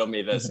to riddle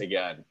me this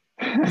again.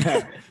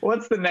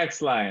 What's the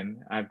next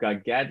line? I've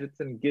got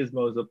gadgets and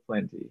gizmos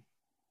aplenty.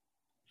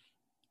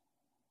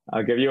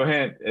 I'll give you a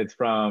hint. It's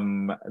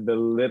from The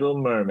Little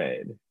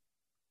Mermaid.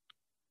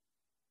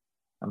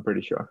 I'm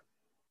pretty sure.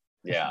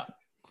 Yeah.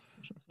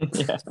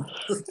 Yeah.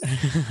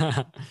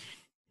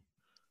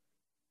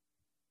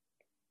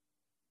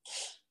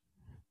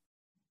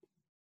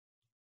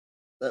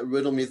 That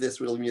riddle me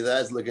this, riddle me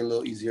that is looking a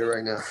little easier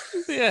right now.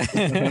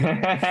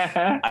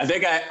 Yeah. I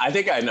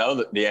think I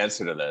know the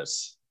answer to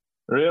this.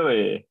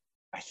 Really?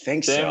 I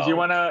think James, so. you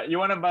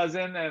wanna buzz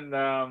in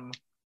and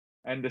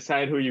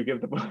decide who you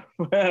give the ball?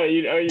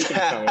 you can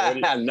tell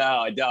me. No,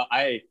 I don't.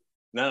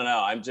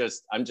 No. I'm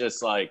just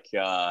like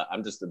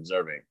I'm just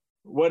observing.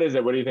 What is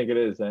it? What do you think it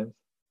is, James?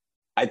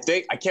 I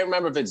can't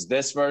remember if it's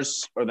this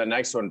verse or the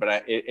next one,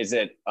 but is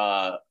it?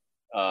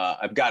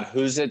 I've got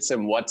who's it's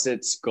and what's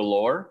it's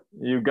galore.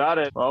 You got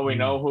it. Well, we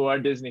know who our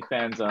Disney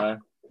fans are.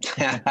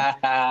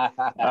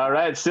 All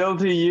right, still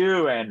to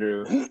you,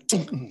 Andrew.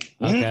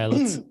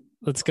 Okay,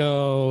 let's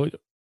go.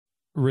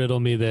 Riddle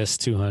me this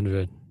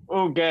 200.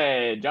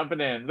 Okay, jumping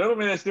in. Riddle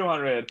me this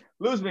 200.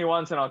 Lose me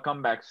once and I'll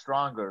come back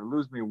stronger.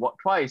 Lose me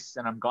twice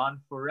and I'm gone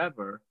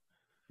forever.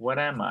 What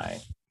am I?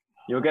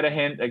 You'll get a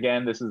hint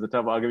again. This is the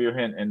tough. I'll give you a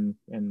hint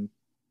in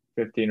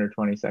 15 or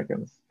 20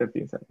 seconds.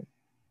 15 seconds.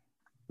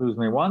 Lose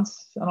me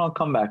once and I'll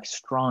come back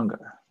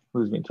stronger.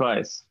 Lose me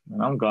twice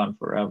and I'm gone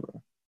forever.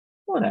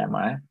 What am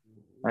I?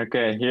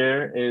 Okay,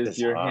 here is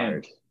your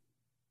hint.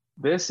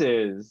 This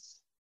is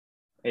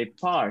a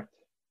part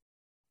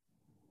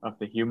of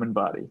the human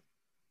body.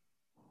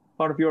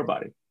 Part of your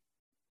body.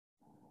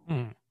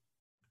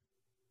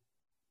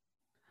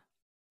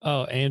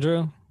 Oh,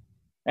 Andrew?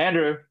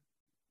 Andrew.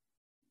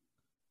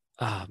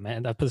 Ah,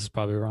 man, this is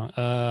probably wrong.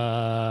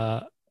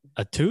 A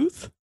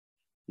tooth?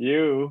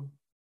 You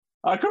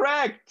are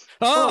correct.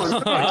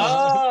 Oh,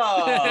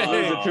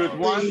 Lose a tooth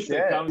once,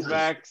 it comes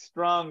back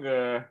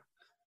stronger.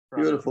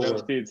 Beautiful. The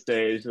speed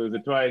stage. Lose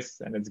it twice,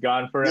 and it's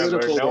gone forever.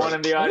 Beautiful No work. one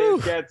in the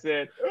audience gets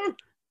it. Ooh.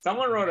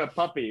 Someone wrote a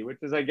puppy, which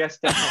is, I guess,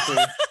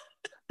 technically.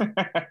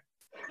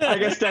 I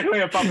guess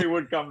technically a puppy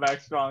would come back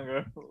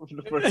stronger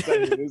the first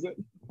time you lose it.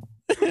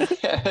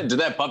 Did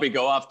that puppy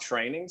go off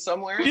training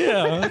somewhere?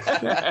 Yeah.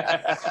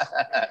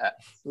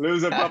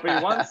 Lose a puppy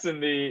once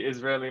in the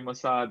Israeli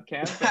Mossad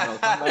camp. And they'll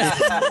come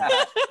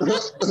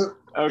back.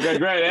 Okay,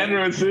 great.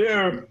 Andrew, it's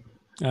you.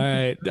 All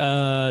right.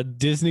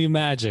 Disney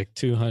Magic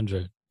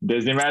 200.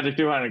 Disney Magic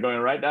 200 going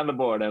right down the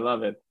board. I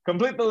love it.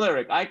 Complete the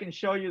lyric. I can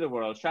show you the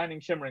world.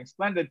 Shining, shimmering,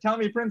 splendid. Tell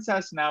me,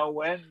 princess, now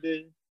when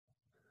did...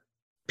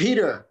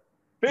 Peter.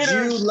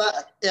 Peter.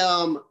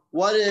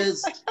 What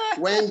is,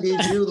 when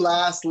did you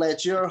last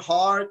let your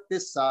heart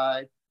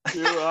decide?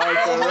 You are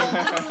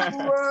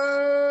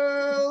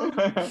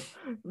correct.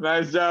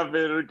 Nice job,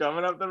 Peter.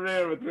 Coming up the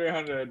rear with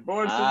 300.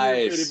 Board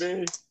Nice. for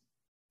you,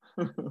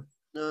 PDB.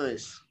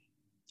 Nice.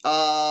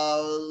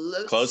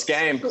 Close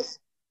game.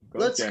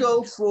 Let's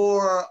go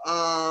for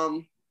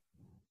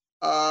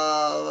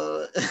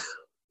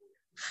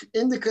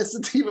Indica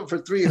Sativa for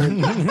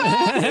 300.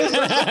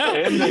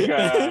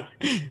 Indica.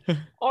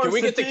 Or Can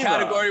we get the sativa.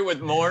 category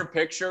with more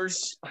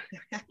pictures?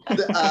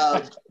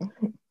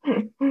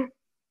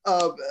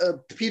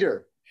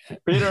 Peter.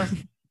 Peter.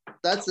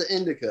 That's the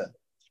Indica.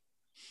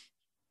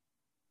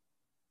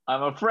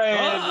 I'm afraid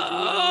you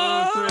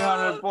lose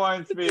 300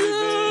 points,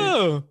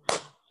 PDB.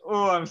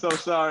 Oh, I'm so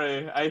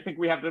sorry. I think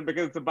we have to,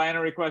 because it's a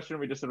binary question,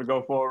 we just sort of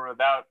go forward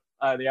without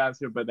the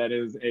answer, but that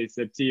is a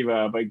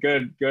sativa. But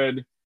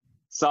good,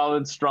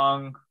 solid,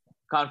 strong,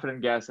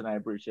 confident guess, and I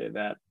appreciate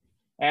that.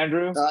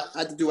 Andrew? I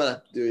had to do what I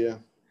have to do, yeah.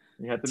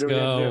 You have to do Let's what you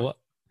have to do. go.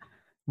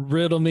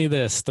 Riddle me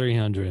this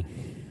 300.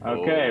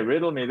 Okay,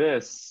 riddle me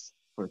this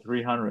for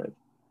 300.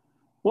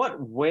 What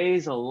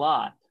weighs a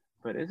lot,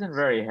 but isn't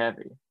very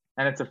heavy?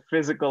 And it's a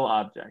physical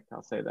object,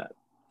 I'll say that.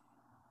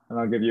 And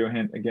I'll give you a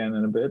hint again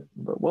in a bit.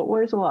 But what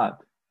weighs a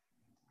lot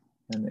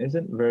and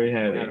isn't very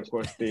heavy? And of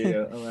course,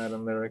 the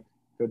Aladdin lyric.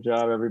 Good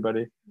job,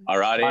 everybody.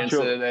 Our audience,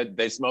 Macho.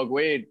 they smoke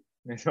weed.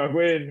 They smoke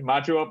weed.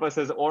 Machu Opa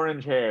says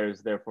orange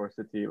hairs, therefore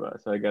sativa.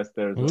 So I guess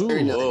there's Ooh.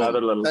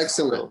 another little.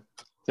 Excellent.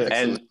 tip.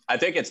 And I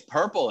think it's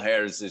purple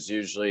hairs is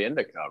usually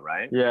indica,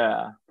 right?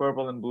 Yeah,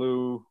 purple and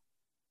blue.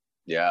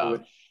 Yeah.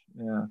 Which,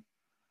 yeah.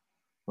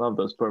 Love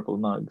those purple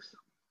nugs.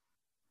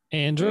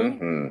 Andrew,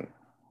 Mhm.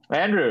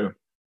 Andrew,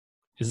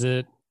 is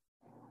it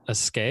a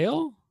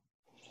scale?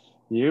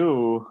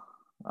 you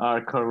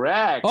are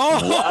correct. Oh,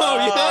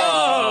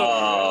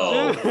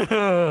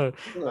 yeah.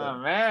 Oh,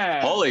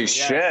 man. Holy Yes.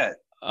 shit.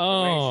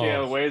 Weighing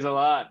scale Oh, weighs a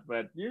lot,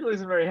 but usually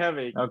isn't very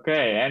heavy.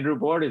 Okay, Andrew,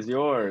 board is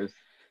yours.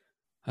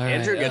 all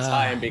Andrew right, gets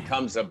high and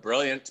becomes a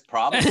brilliant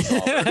problem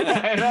solver.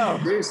 I know.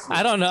 Seriously.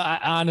 I don't know. I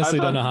honestly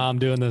don't know how I'm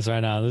doing this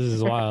right now. This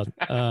is wild.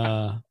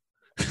 Right.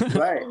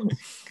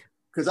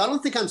 Because I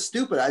don't think I'm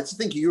stupid. I just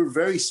think you're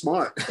very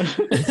smart. I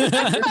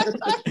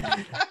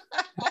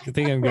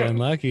think I'm getting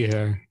lucky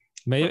here.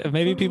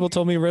 Maybe people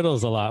told me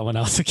riddles a lot when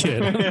I was a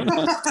kid.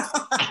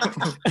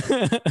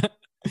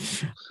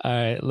 All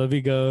right, let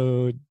me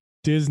go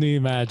Disney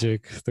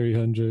Magic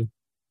 300.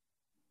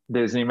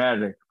 Disney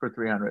Magic for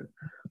 300.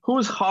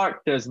 Whose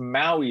heart does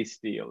Maui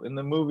steal in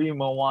the movie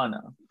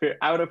Moana?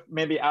 Out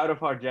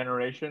of our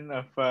generation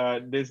of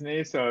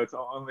Disney, so it's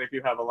only if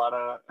you have a lot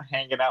of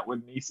hanging out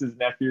with nieces,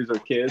 nephews, or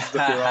kids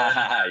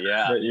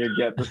that you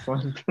get this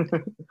one.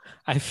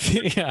 I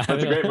feel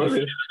That's a great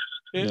movie.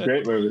 Yeah. It's a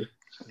great movie.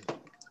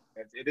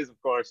 It is,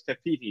 of course, Te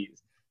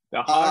Fiti's.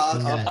 The heart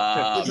of Te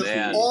I was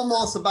man.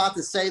 almost about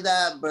to say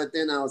that, but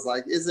then I was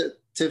like, is it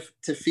Te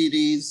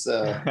Fiti's?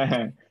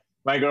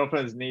 My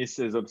girlfriend's niece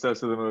is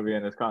obsessed with the movie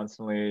and is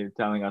constantly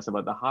telling us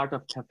about the heart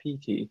of Te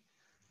Fiti.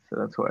 So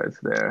that's why it's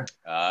there.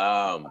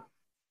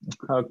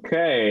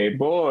 Okay,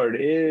 board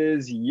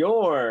is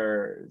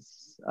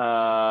yours.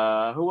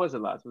 Who was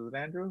it last? Was it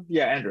Andrew?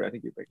 Yeah, Andrew. I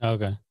think you picked.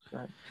 Okay.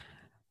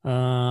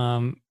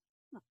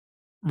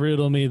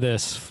 Riddle me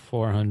this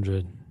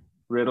 400.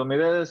 Riddle me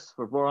this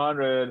for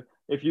 400.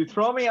 If you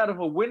throw me out of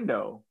a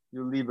window,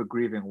 you leave a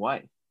grieving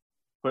wife.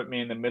 Put me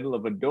in the middle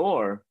of a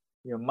door,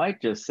 you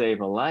might just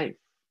save a life.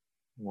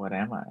 What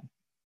am I?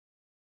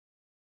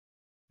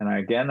 And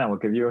I will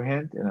give you a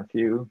hint in a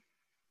few.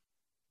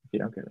 If you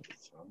don't get it.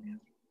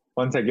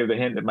 Once I give the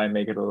hint, it might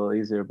make it a little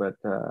easier, but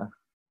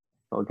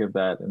I'll give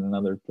that in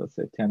another, let's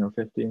say, 10 or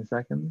 15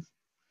 seconds.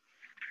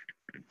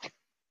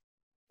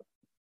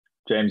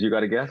 James, you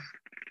got a guess?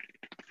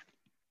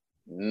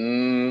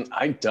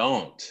 I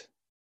don't.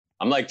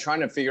 I'm like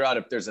trying to figure out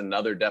if there's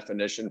another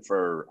definition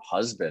for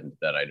husband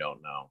that I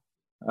don't know.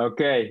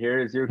 Okay,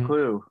 here's your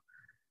clue.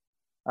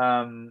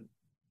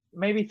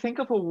 Maybe think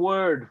of a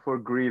word for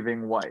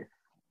grieving wife.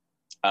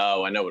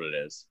 Oh, I know what it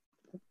is.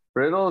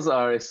 Riddles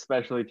are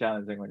especially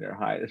challenging when you're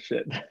high as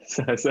shit.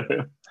 so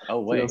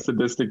oh, wait. It's a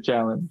sadistic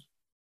challenge.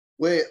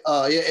 Wait,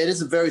 yeah, it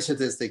is a very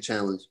sadistic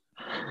challenge.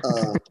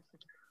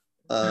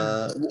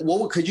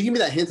 Could you give me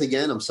that hint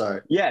again? I'm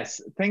sorry. Yes,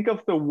 think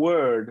of the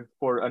word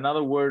for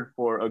another word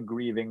for a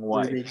grieving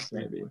wife,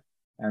 maybe.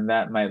 And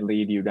that might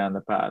lead you down the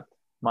path.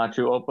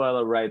 Machu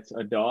Opala writes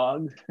a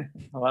dog.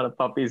 A lot of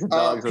puppies and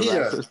dogs.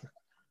 Peter.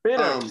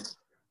 Peter.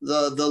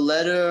 The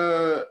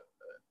letter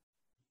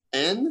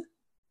N?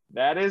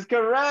 That is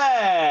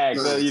correct.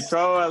 So you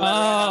throw a letter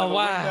out of a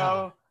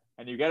window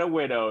and you get a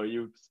widow.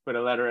 You put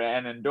a letter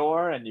N in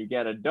door and you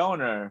get a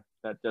donor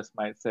that just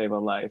might save a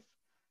life.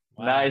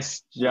 Wow.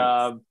 Nice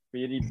job,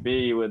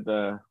 BDB, with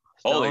the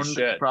holy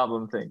shit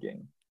problem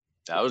thinking.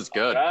 That was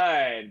good. All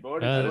right,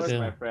 board is yours,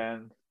 my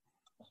friend.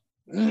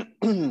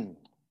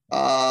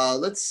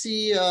 Let's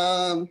see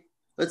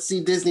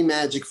Disney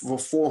Magic for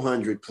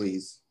 400,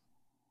 please.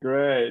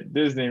 Great,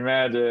 Disney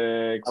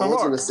Magic. I was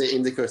going to say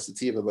Indica or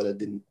Sativa, but I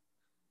didn't.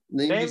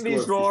 Name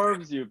these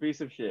dwarves, you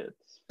piece of shit.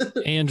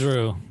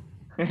 Andrew.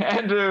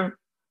 Andrew.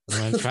 I'm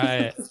going to try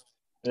it.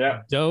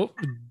 Yeah.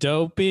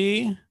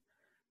 Dopey,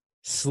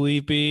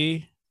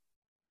 sleepy,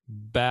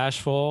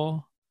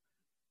 bashful,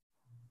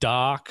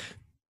 Doc.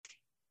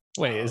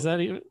 Wait, is that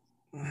even?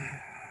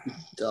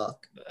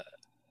 Doc.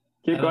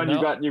 Keep going.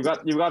 You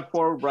got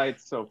 4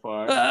 rights so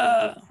far.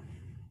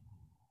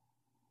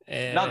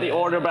 Not the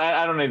order, but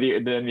I don't know the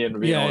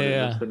order.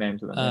 Yeah. Just the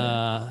names of them.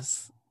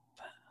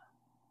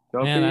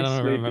 Man, I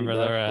don't remember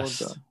the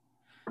rest.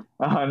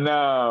 Oh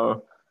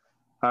no.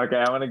 Okay,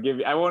 I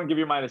won't give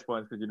you minus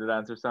points because you did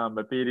answer some.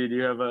 But PD, do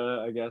you have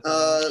a guess?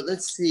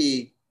 Let's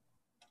see.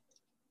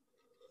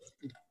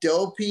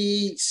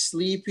 Dopey,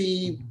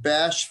 sleepy,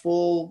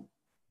 bashful,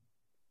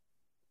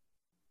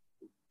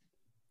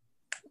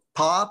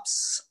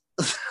 pops.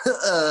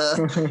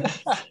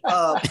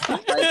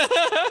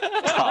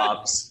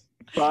 Pops.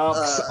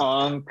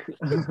 Onk.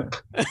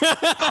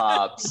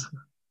 Pops.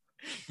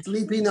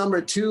 Sleepy number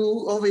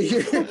 2 over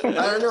here. I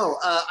don't know.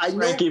 I know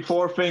Frankie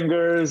Four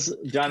Fingers,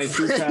 Johnny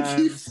Two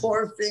Frankie Times.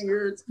 Four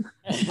Fingers.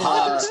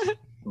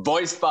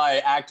 Voiced by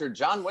actor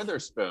John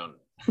Witherspoon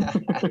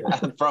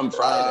from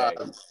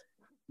Friday.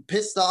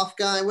 Pissed off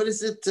guy. What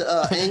is it?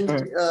 I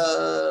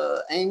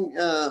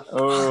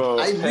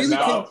really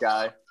can't.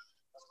 Guy.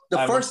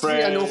 The first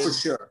 3 I know for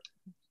sure.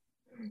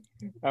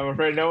 I'm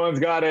afraid no one's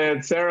got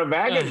it. Sarah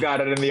Baggett got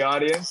it in the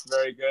audience.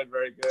 Very good,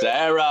 very good.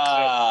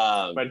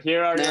 Sarah! But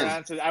here are your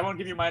answers. I won't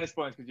give you minus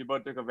points because you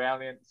both took a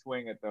valiant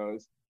swing at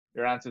those.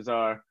 Your answers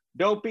are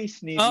Dopey,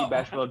 Sneezy,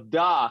 Bashful,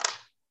 Doc,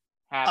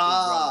 Happy,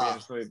 Grumpy,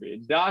 and Sleepy.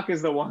 Doc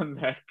is the one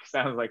that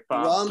sounds like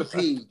Pops.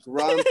 Grumpy.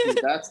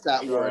 That's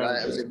that word.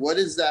 I was like, what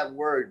is that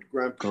word?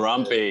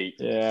 Grumpy.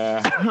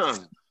 Yeah.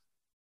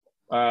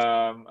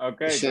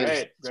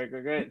 Okay,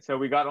 great. So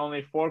we got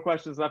only 4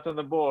 questions left on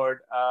the board.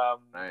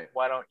 Right.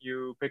 Why don't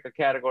you pick a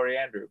category,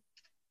 Andrew?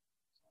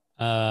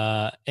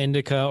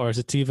 Indica or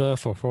sativa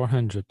for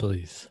 400,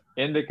 please.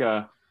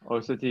 Indica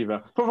or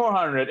sativa for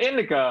 400.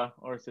 Indica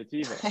or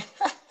sativa.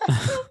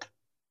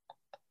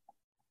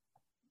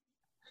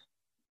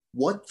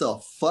 What the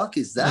fuck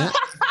is that?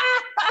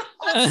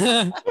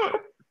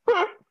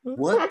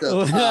 What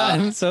the?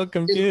 I'm so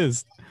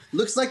confused.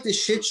 Looks like the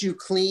shit you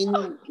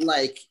clean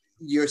like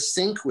your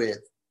sink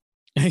with.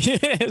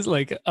 It's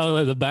like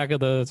the back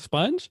of the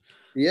sponge.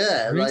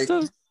 Yeah, like.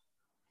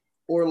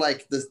 or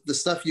like the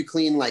stuff you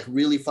clean like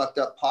really fucked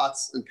up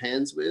pots and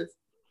pans with.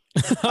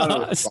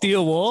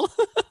 Steel wool.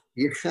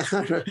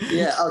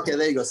 Yeah. Okay.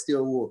 There you go.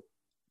 Steel wool.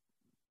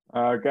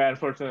 Okay.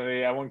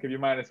 Unfortunately, I won't give you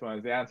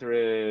 -1. The answer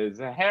is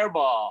a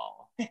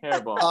hairball.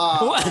 Hairball.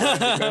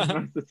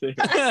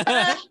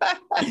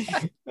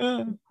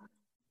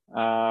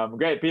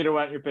 Great, Peter.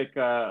 Why don't you pick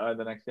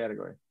the next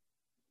category?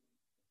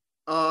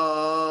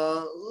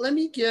 Let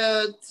me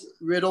get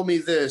riddle me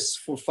this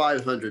for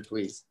 500,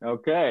 please.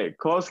 Okay,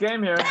 close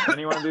game here.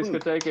 Any one of these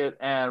could take it.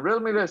 And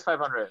riddle me this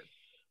 500.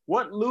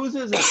 What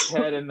loses its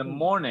head in the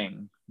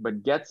morning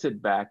but gets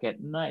it back at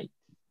night?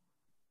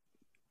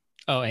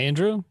 Oh,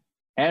 Andrew?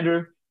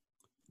 Andrew?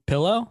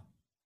 Pillow?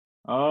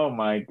 Oh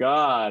my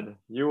God,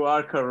 you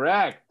are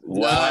correct.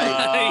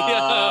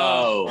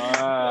 Wow.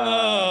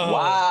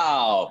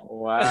 Wow.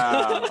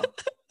 Wow.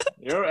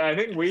 I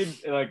think weed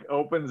like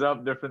opens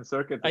up different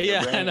circuits.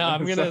 Yeah, I know.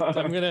 I'm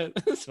gonna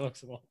smoke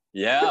some more.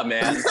 Yeah,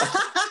 man.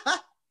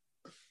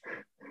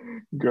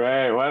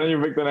 Great. Why don't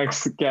you pick the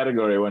next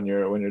category when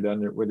you're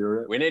done with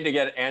your? We need to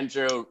get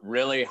Andrew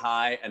really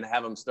high and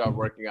have him start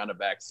working on a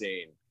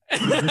vaccine.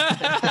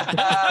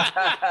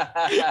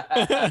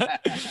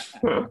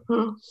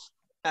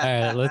 All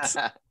right,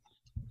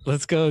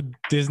 let's go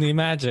Disney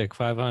Magic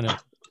 500.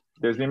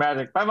 Disney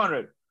Magic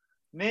 500.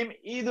 Name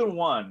either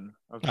one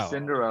of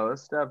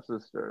Cinderella's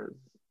stepsisters.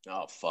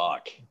 Oh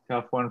fuck!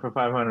 Tough one for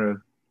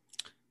 500.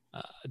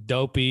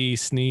 Dopey,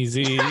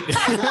 Sneezy.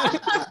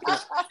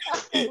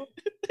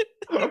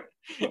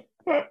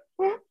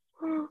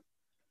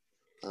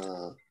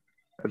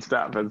 It's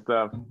tough. It's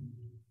tough.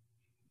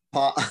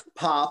 Pop.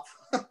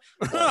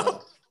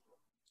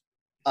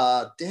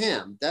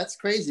 Damn, that's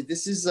crazy.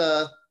 This is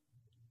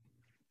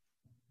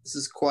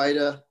quite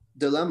a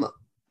dilemma.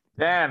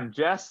 Damn,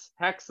 Jess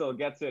Hexel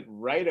gets it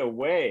right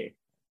away.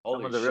 Holy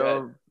Some of the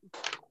shit.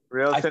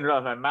 real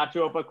Cinderella fan.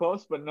 Matthew Opa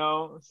close, but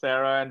no.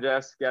 Sarah and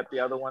Jess get the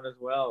other one as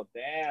well.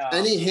 Damn.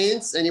 Any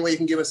hints? Any way you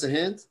can give us a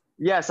hint?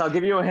 Yes, I'll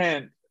give you a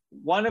hint.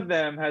 One of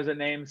them has a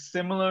name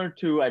similar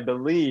to, I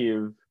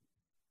believe,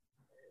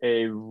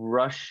 a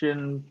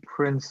Russian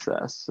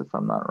princess, if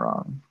I'm not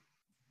wrong.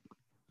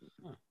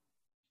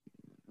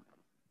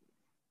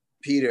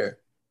 Peter.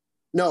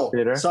 No.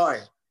 Peter?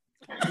 Sorry.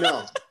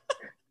 No.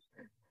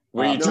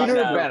 Were you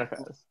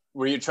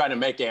Were you trying to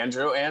make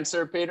Andrew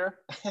answer, Peter?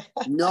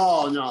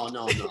 No.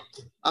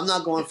 I'm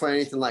not going for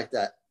anything like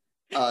that.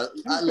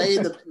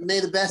 May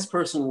the best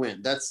person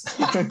win. That's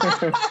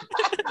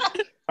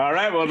all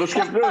right. Well, let's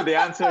get through. The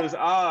answers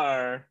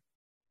are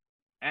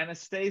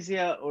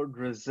Anastasia or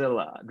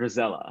Drizella.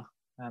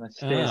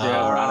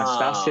 Anastasia or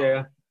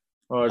Anastasia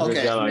or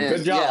Drizella. Man.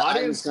 Good job. Yeah,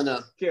 Audience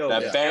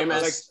that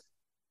famous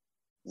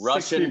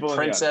Russian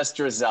Princess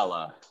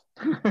Drizella.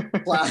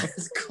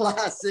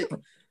 Classic.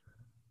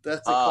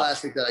 That's a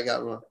classic that I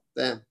got wrong.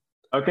 Damn.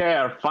 Okay,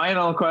 our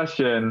final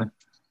question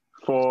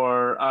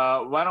for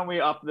why don't we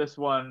up this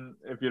one,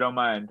 if you don't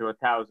mind, to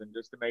 1,000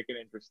 just to make it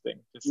interesting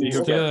to see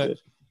who gets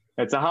it.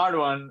 It's a hard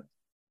one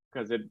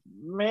because it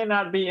may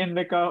not be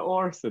indica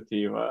or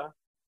sativa.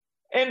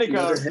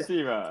 Indica or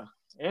sativa.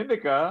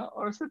 Indica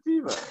or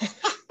sativa.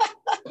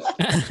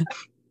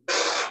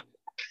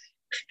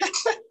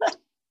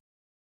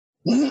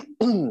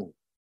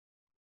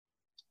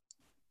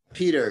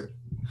 Peter.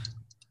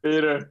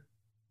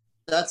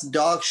 That's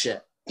dog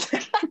shit. For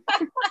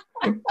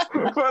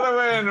the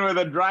win with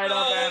a dried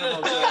up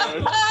animal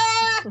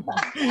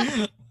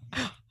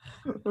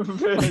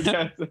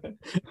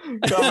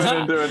coming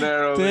into a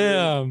narrow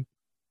lead.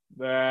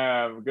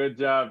 Damn. Good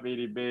job,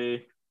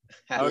 BDB.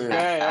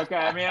 Okay.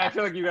 I mean, I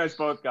feel like you guys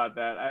both got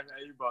that.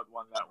 You both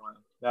won that one.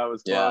 That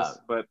was close,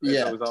 but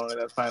it was only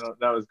that final.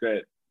 That was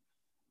great.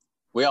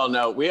 We all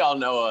know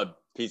a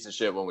piece of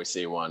shit when we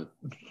see one.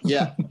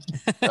 Yeah.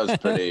 That was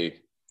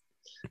pretty.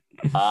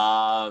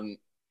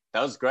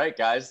 That was great,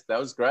 guys. That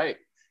was great.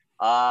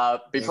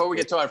 Before we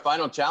get to our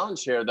final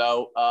challenge here,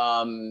 though,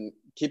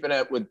 keeping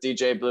it with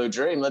DJ Blue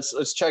Dream,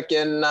 let's check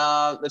in.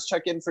 Let's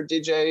check in for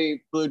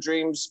DJ Blue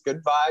Dream's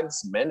Good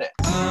Vibes Minute.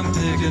 I'm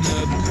picking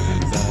up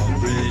good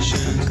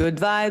vibrations. Good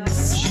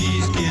vibes.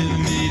 She's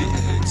giving me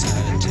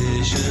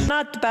excitation.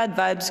 Not bad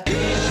vibes.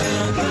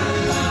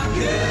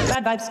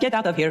 Bad vibes. Get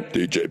out of here.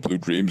 DJ Blue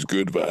Dream's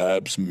Good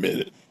Vibes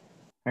Minute.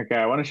 Okay,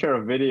 I want to share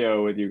a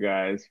video with you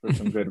guys for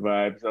some good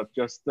vibes of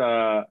just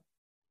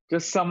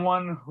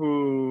someone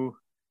who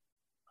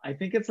I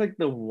think it's like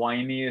the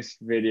whiniest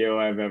video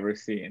I've ever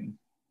seen.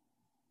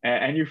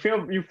 And you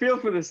feel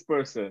for this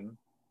person,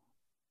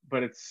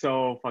 but it's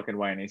so fucking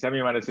whiny. Some of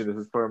you might have seen this.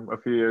 Is from a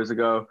few years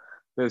ago.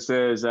 This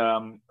is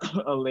a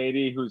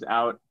lady who's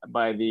out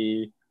by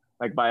a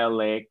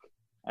lake,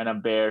 and a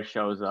bear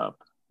shows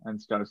up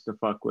and starts to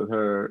fuck with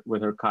her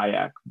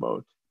kayak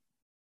boat.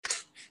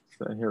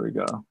 So here we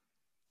go.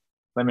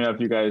 Let me know if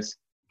you guys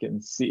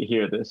can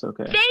hear this.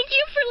 Okay. Thank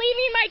you for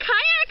leaving my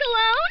kayak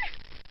alone.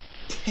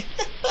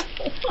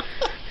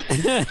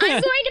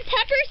 I'm going to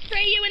pepper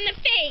spray you in the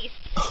face.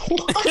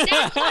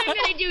 That's what I'm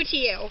going to do to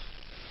you.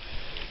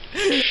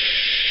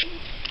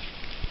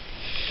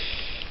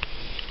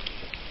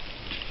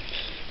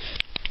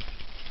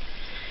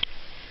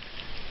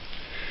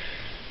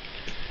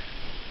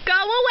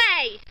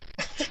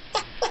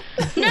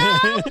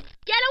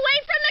 Get away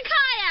from the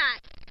kayak!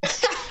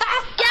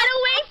 Get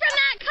away from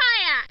that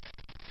kayak!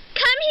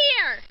 Come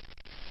here!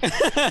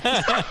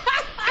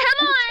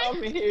 Come on!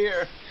 Come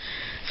here!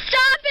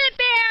 Stop it,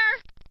 Bear!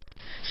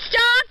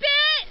 Stop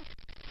it!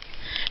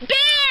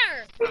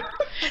 Bear!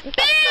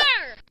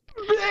 Bear!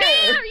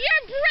 Bear!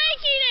 You're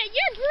breaking it!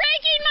 You're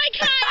breaking my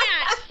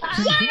kayak!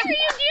 Why are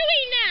you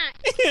doing that?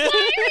 Why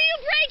are you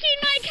breaking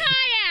my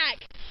kayak?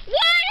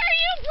 Why are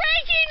you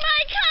breaking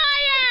my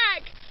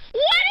kayak?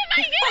 What am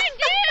I gonna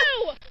do?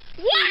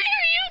 Why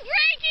are you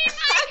breaking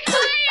my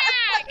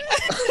kayak?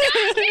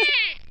 Stop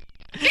it!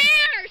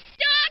 Bear,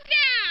 stop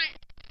that!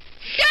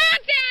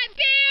 Stop that,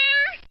 Bear!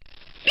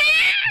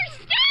 Bear,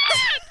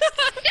 stop!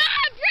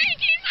 Stop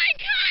breaking my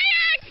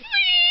kayak,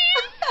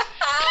 please!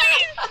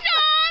 Please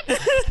stop!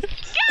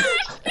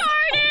 Gosh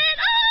darn it!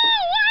 Oh,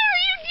 why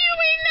are you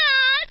doing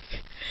that?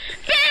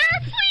 Bear,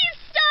 please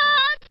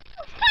stop!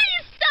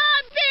 Please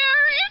stop, Bear!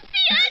 It's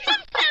the end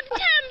of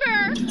September!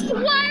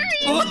 Why are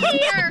you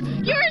here?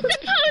 You're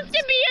supposed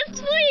to be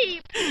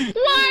asleep!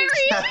 Why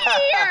are you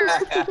here?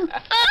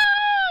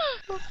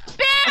 Oh!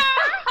 Bear!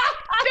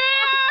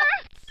 Bear!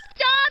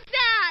 Stop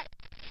that!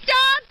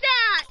 Stop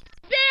that!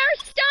 Bear,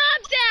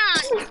 stop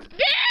that!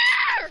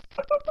 Bear!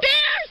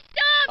 Bear,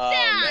 stop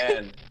that!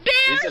 Man. Bear,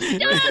 He's just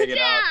stop ripping it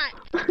that!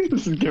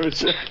 Doesn't give a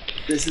shit.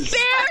 This is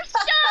Bear,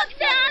 stop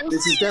that!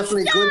 this is Please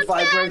definitely stop good that,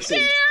 vibration.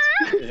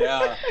 Bear! Yeah.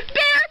 Bear,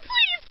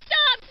 please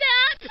stop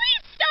that!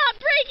 Please stop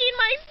breaking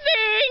my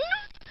things!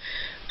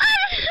 I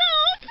don't know!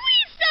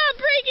 Please stop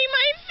breaking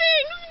my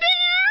things,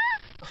 Bear!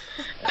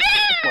 Bear!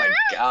 Oh my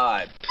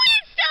God.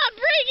 Please stop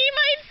breaking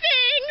my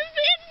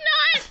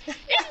things!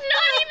 It's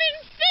not even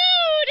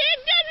food! It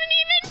doesn't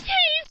even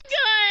taste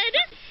good!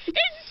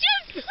 It's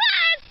just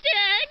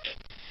plastic!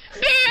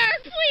 Bear,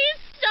 please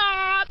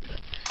stop!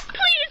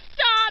 Please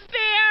stop,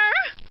 Bear!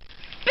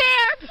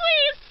 Bear,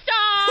 please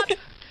stop!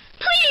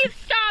 Please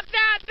stop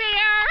that,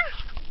 Bear!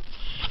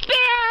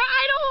 Bear,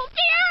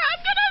 I'm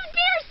gonna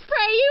bear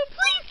spray you!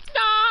 Please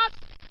stop!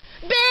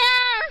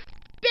 Bear!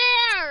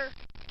 Bear!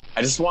 I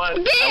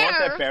want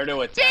that bear to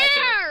attack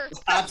her. Bear!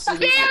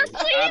 Absolutely. Bear,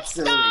 please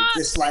Absolutely. stop!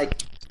 Just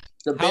like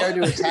the bear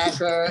to attack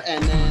her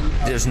and then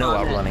There's no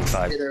outrunning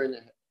fight. hit her in the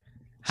head.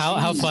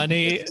 How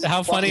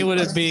funny would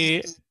it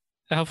be?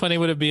 How funny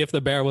would it be if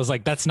the bear was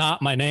like, "That's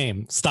not my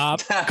name.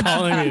 Stop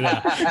calling me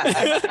that."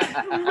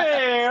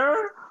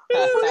 Bear,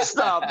 please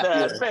stop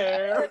that,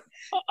 Bear.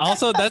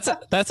 Also, that's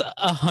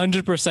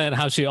 100%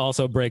 how she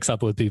also breaks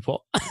up with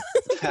people.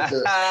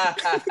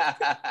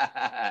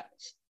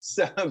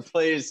 So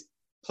please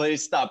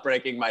stop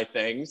breaking my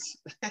things.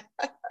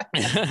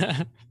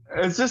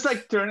 It's just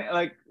like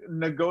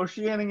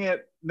negotiating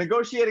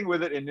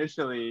with it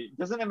initially.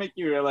 Doesn't it make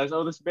you realize,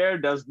 oh, this bear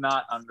does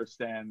not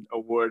understand a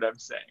word I'm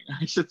saying.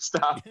 I should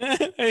stop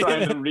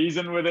trying to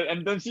reason with it.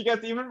 And then she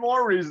gets even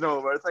more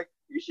reasonable. Where it's like,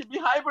 you should be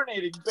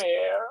hibernating,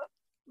 Bear.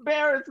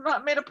 Bear, it's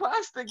not made of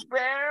plastic,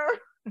 Bear.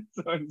 It's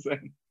so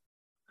insane.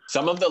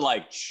 Some of the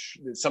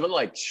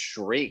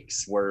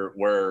shrieks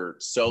were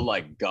so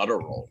like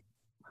guttural.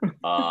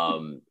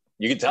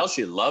 You can tell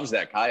she loves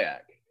that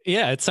kayak.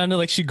 Yeah, it sounded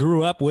like she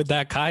grew up with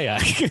that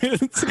kayak.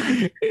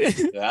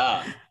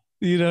 Yeah.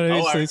 You know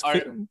what I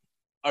mean?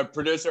 Our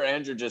producer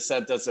Andrew just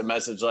sent us a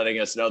message letting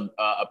us know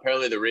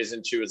apparently the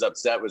reason she was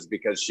upset was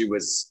because she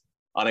was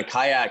on a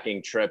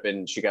kayaking trip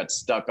and she got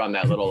stuck on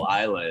that little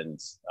island.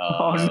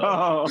 Oh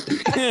no.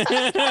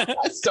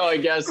 So I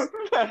guess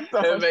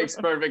it makes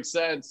perfect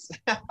sense.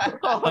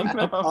 Oh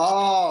no.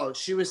 Oh,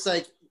 she was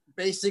like,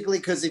 basically,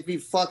 because if he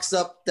fucks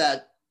up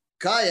that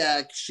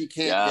kayak, she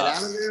can't get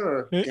out of there.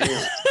 Or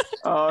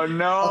oh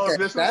no! Okay,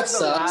 this that was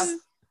sucks.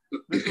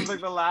 This was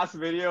like the last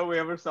video we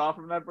ever saw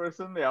from that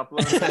person. They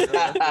uploaded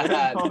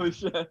it. Holy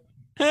shit! Oh,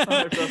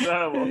 I feel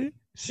terrible.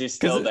 She's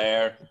still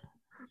there.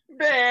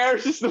 Bear,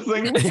 she's still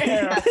saying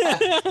Bear.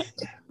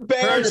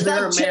 Bear,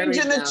 stop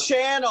changing the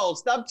channel.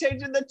 Stop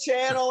changing the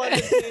channel in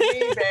the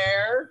TV,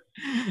 Bear.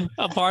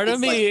 A part of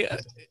me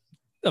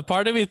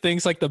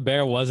thinks like the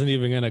bear wasn't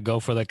even gonna go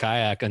for the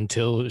kayak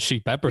until she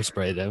pepper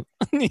sprayed him.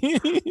 He's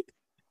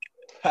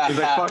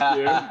like, fuck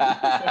you.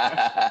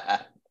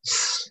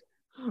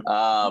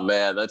 Oh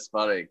man, that's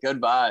funny. Good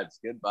vibes.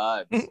 Good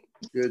vibes.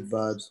 Good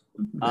vibes.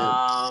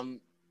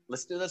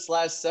 Let's do this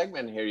last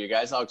segment here, you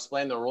guys. I'll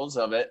explain the rules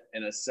of it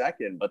in a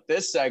second, but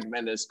this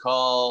segment is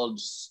called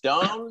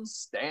Stone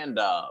Stand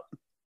Up.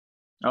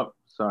 Oh,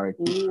 sorry.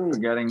 Keep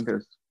forgetting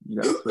this.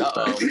 You gotta switch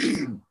back.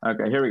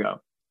 Okay, here we go.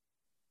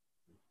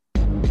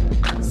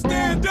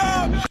 Stand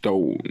up.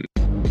 Stone.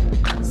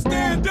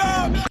 Stand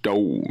up.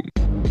 Stone.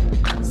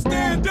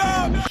 Stand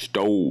up.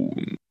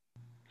 Stone.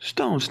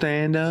 Stone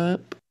stand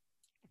up.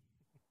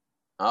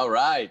 All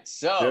right.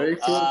 So very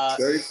cool.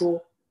 Very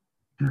cool.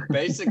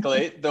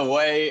 Basically, the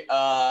way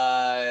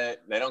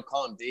they don't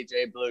call him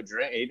DJ Blue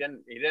Dream.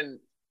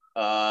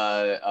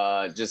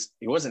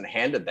 He wasn't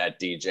handed that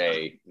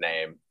DJ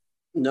name.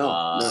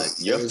 No,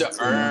 you have to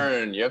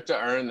earn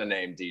the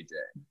name DJ.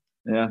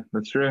 Yeah,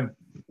 that's true.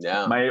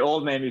 Yeah. My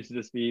old name used to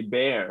just be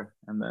Bear,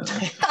 and then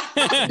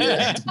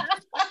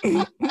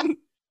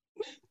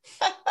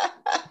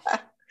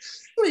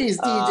Please,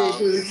 DJ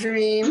Blue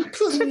Dream.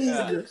 Please.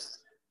 Yeah.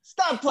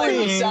 Stop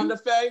playing with sound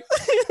effects.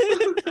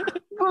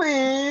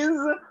 Please.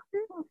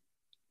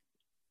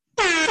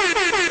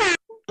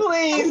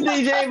 Please,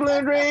 DJ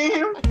Blue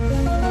Dream.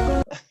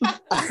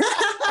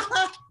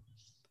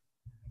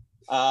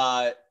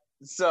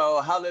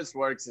 So how this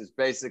works is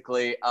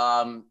basically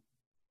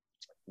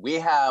we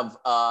have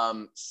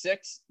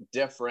 6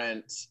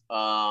 different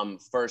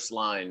first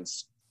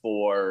lines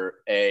for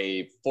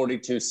a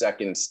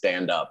 42-second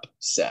stand-up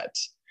set.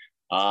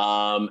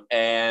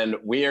 And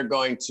we are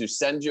going to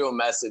send you a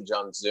message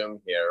on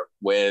Zoom here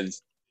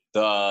with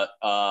the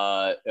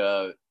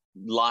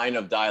line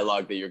of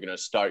dialogue that you're going to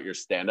start your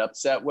stand-up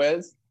set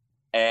with.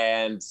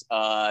 And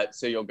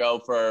so you'll go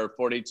for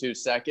 42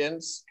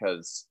 seconds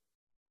because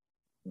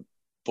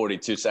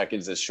 42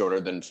 seconds is shorter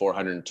than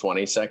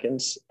 420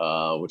 seconds,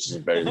 which is a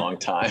very long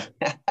time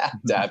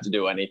to have to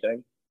do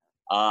anything.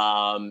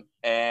 And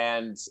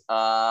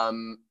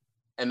then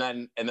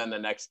the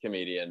next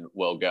comedian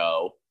will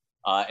go.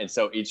 And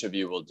so each of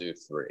you will do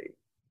 3.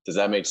 Does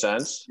that make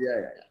sense?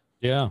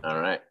 Yeah. All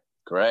right,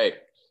 great.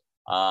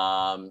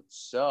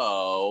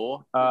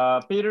 So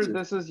Peter,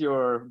 this is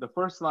the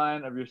first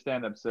line of your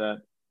stand-up set.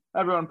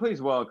 Everyone,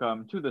 please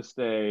welcome to the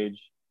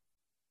stage,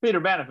 Peter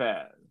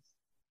Banifaz.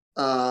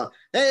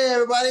 Hey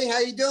everybody, how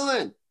you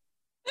doing?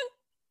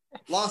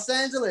 Los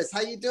Angeles,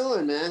 how you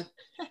doing, man?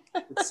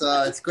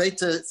 It's great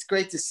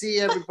to see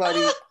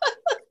everybody.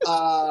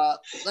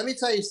 Let me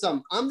tell you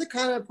something. I'm the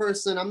kind of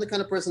person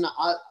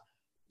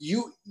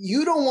you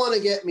don't want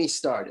to get me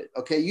started,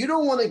 okay? You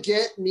don't want to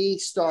get me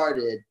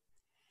started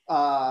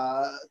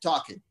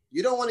talking.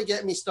 You don't want to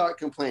get me start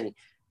complaining,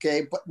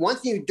 okay? But one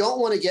thing you don't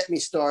want to get me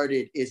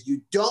started is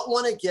you don't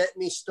want to get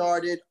me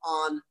started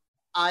on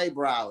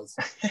eyebrows.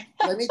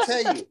 Let me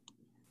tell you,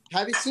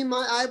 have you seen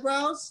my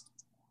eyebrows?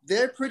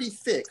 They're pretty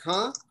thick,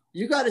 huh?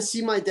 You got to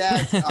see my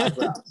dad's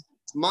eyebrows.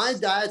 My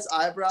dad's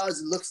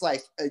eyebrows looks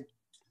like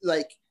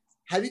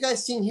have you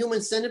guys seen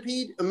Human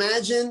Centipede?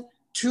 Imagine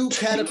 2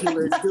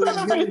 caterpillars doing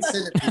Human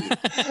Centipede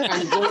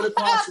and going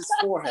across his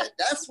forehead.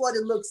 That's what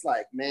it looks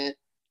like, man.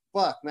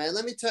 Fuck, man,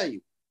 let me tell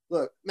you.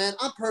 Look, man,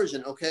 I'm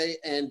Persian, okay?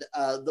 And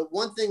the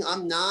one thing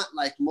I'm not,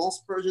 like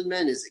most Persian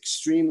men, is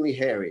extremely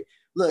hairy.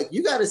 Look,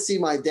 you got to see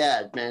my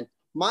dad, man.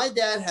 My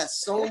dad has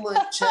so much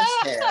chest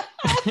hair.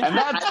 And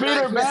that's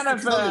Peter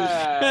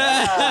Banifaz.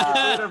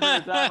 Peter, for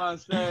your time on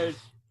stage.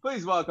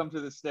 Please welcome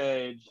to the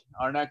stage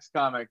our next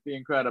comic, the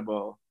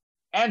incredible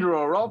Andrew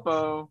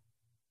Arolfo.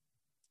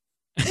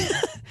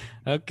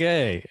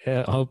 Okay.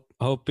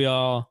 Hope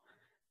y'all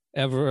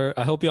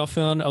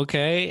feeling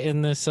okay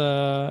in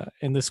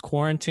this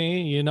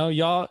quarantine. You know,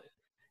 y'all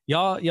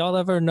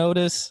ever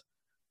notice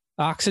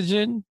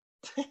oxygen?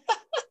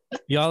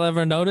 Y'all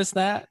ever notice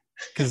that?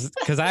 Because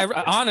I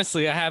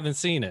honestly haven't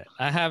seen it.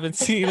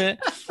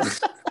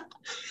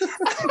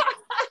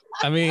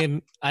 I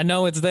mean, I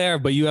know it's there,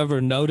 but you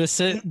ever notice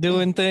it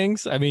doing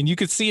things? I mean, you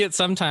could see it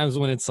sometimes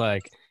when it's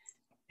like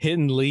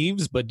hitting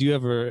leaves, but do you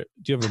ever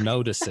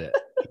notice it?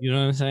 You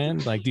know what I'm saying?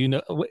 Like, do you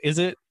know, is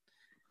it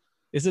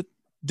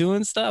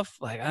doing stuff?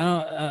 Like, I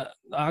don't,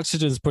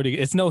 oxygen's pretty,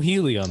 it's no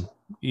helium.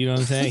 You know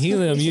what I'm saying?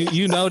 Helium,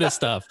 you notice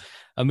stuff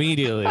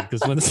immediately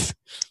because when it's,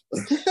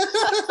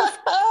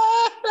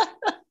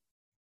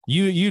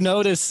 you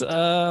notice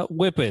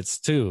whippets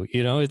too.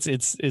 You know, it's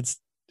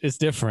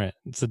different.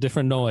 It's a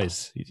different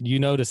noise. You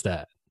notice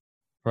that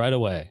right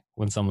away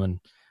when someone,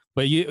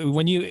 but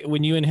when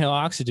you inhale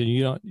oxygen,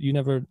 you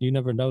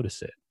never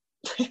notice it.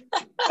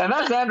 And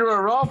that's Andrew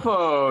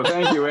Arolfo.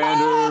 Thank you,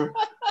 Andrew.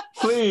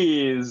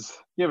 Please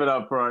give it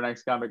up for our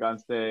next comic on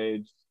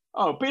stage.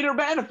 Oh, Peter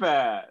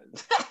Banifaz.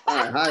 All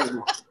right, hi.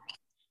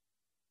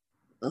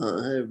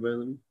 Hey,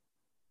 brother.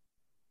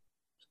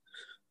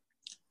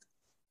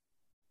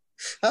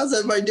 How's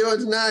everybody doing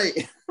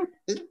tonight?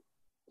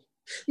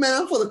 Man,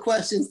 I'm full of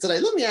questions today.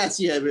 Let me ask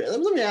you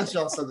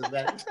all something,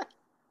 man.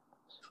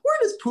 Where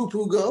does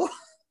poo-poo go?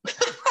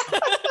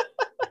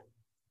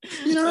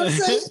 You know what I'm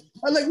saying?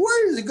 I'm like,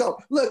 where does it go?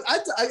 Look,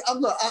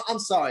 I'm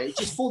sorry. It's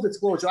just full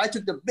disclosure. I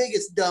took the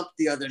biggest dump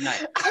the other night.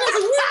 And I was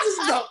like, where's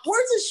this dump?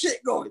 Where's this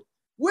shit going?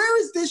 Where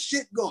is this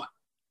shit going?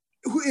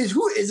 Who is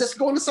this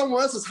going to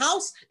someone else's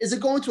house? Is it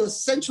going to a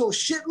central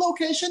shit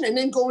location and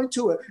then going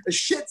to a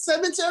shit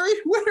cemetery?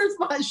 Where's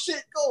my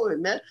shit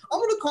going, man? I'm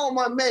gonna call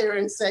my mayor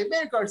and say,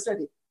 Mayor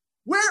Garcetti,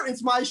 where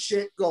is my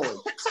shit going?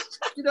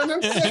 You know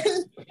what I'm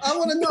saying? I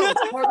want to know.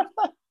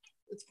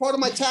 It's part of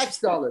my tax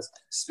dollars.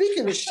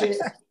 Speaking of shit,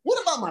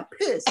 what about my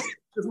piss?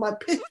 Has my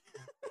piss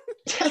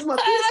and my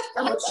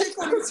shit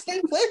going to the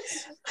same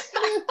place?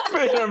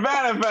 Peter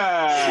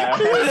Banifaz.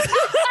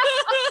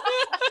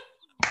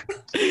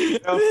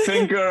 A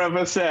thinker of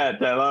a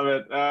set. I love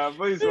it.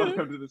 Please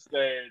welcome to the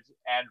stage,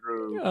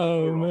 Andrew.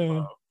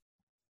 Oh,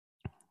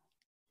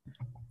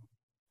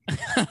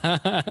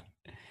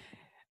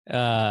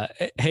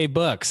 man. Hey,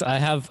 Bucks, I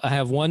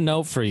have one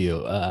note for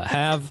you.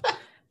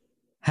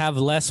 Have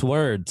less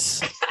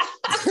words.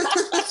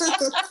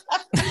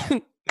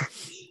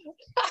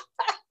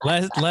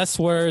 less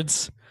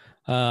words,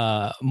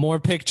 more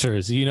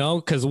pictures, you know,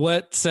 because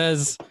what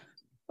says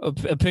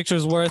A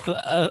picture's worth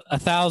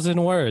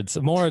 1,000 words,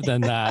 more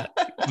than that,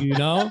 you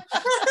know?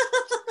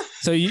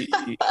 So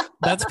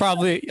that's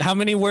probably, how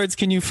many words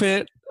can you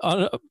fit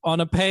on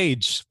a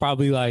page?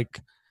 Probably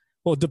like,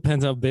 well, it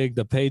depends how big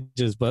the page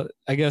is, but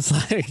I guess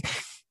like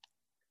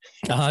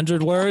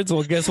 100 words.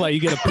 Well, guess what? You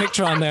get a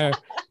picture on there.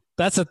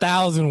 That's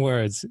 1,000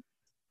 words.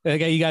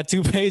 Okay, you got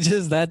 2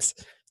 pages. That's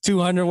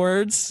 200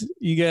 words.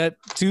 You get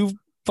 2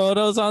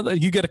 photos on there.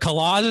 You get a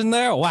collage in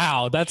there.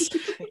 Wow, that's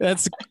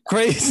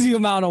crazy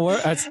amount of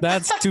words.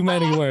 That's too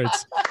many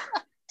words.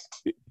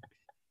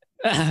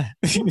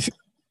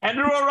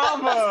 Andrew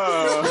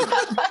Aramo.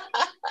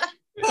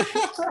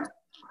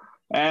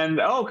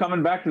 And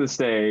coming back to the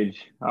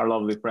stage, our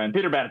lovely friend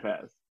Peter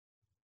Banifaz.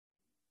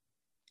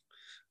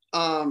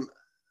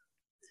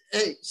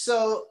 Hey,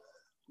 so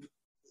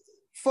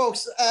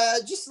folks,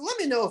 just let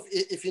me know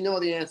if you know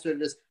the answer to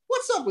this.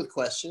 What's up with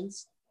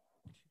questions?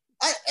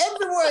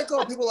 Everywhere I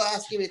go, people are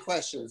asking me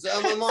questions.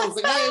 My mom's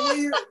like,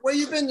 "Hey, where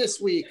you been this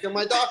week?" And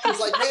my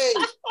doctor's like, "Hey,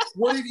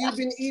 what have you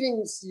been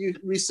eating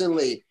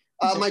recently?"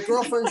 My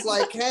girlfriend's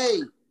like, "Hey,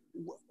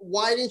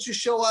 why didn't you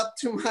show up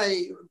to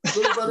my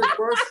little brother's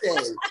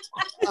birthday?"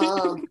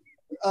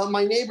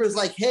 My neighbor's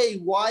like, "Hey,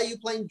 why are you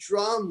playing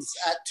drums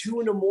at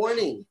 2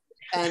 a.m?"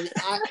 And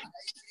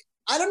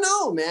I don't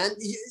know, man.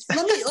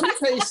 Let me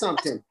tell you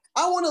something.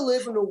 I want to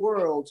live in a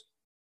world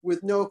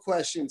with no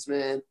questions,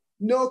 man.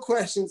 No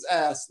questions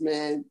asked,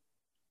 man.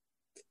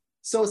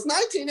 So it's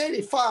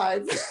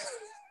 1985.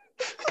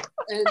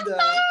 And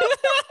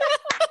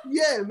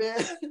yeah,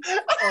 man.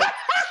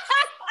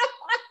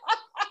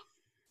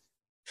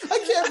 I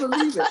can't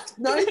believe it.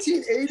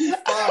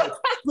 1985.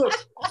 Look,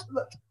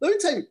 let me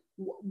tell you,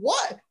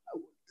 what?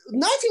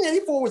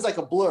 1984 was like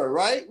a blur,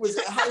 right? Was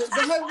that how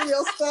everybody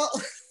else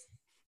felt?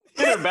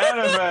 Peter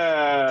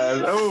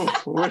Banifaz.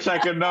 Oh, wish I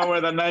could know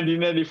where the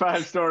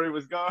 1985 story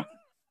was going.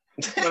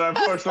 But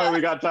unfortunately,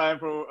 we got time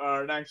for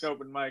our next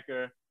open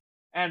micer,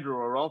 Andrew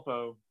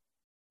Arolfo.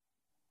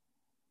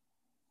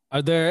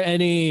 Are there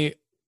any?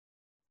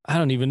 I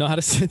don't even know how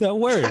to say that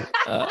word.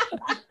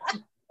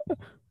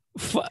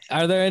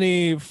 Are there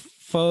any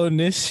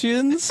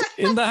phonicians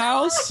in the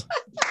house?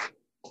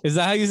 Is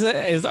that how you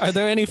say it? Are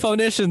there any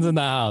phonicians in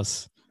the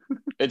house?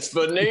 It's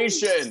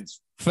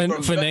Venetians.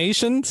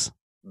 Venetians?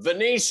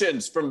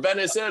 Venetians from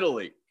Venice,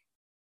 Italy.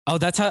 Oh,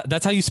 that's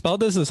how you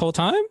spelled this whole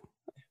time?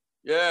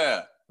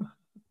 Yeah.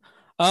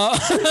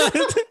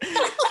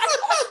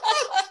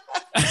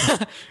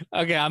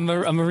 Okay, I'm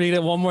gonna read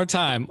it one more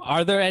time.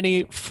 Are there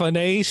any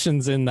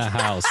Phoenicians in the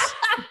house?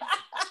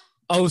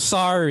 Oh,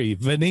 sorry,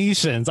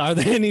 Venetians. Are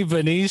there any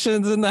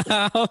Venetians in the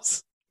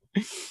house?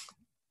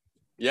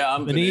 Yeah,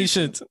 I'm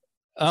Venetian.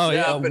 Oh,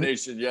 yeah,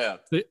 Venetian. Yeah.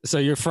 So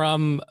you're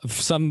from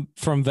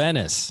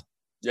Venice.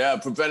 Yeah,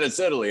 from Venice,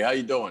 Italy. How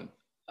you doing?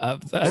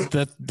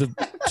 The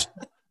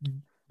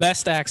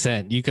best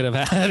accent you could have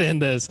had in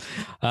this.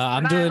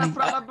 I'm doing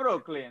from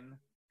Brooklyn.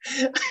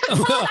 Who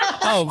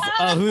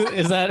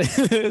is that?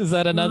 Is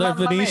that another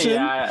Venetian?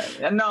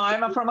 No,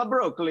 I'm from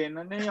Brooklyn,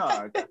 New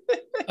York.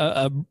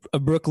 A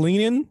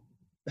Brooklynian?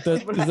 Is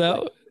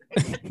that?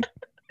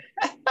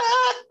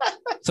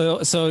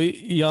 So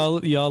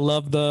y'all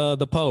love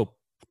the Pope,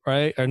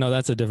 right? Or no,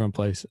 that's a different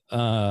place.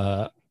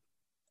 Y'all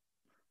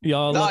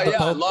love the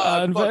Pope.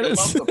 I love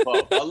the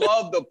Pope. I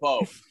love the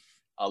Pope.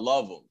 I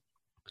love him.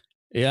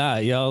 Yeah,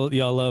 y'all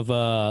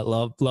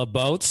love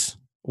boats.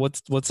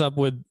 What's up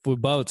with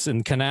boats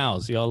and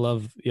canals? Y'all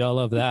love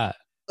that,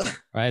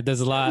 right? There's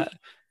a lot.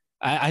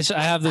 I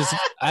have this.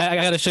 I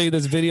got to show you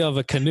this video of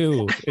a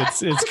canoe.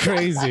 It's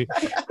crazy.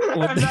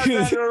 And that's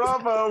Andrew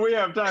Arolfo. We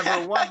have time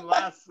for one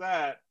last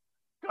set.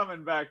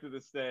 Coming back to the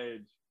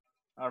stage,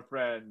 our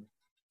friend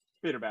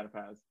Peter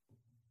Banifaz.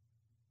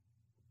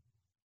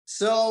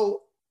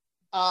 So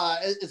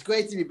it's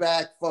great to be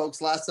back,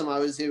 folks. Last time I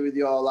was here with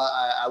y'all,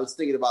 I was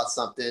thinking about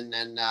something,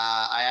 and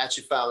I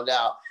actually found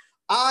out.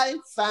 I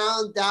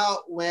found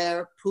out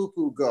where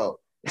poo-poo go.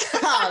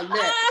 Oh,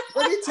 man,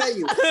 let me tell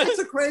you, it's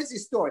a crazy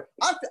story.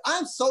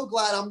 I'm so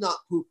glad I'm not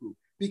poo-poo,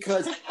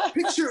 because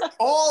picture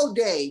all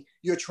day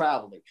you're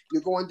traveling.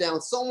 You're going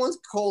down someone's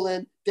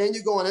colon, then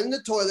you're going in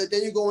the toilet,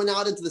 then you're going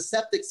out into the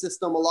septic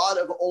system. A lot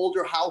of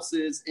older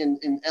houses in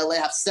LA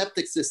have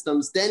septic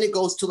systems. Then it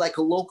goes to like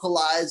a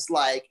localized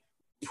like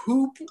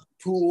poop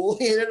pool.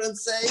 You know what I'm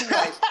saying?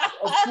 Like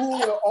a pool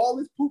where all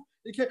this poop.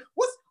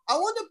 I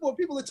wonder what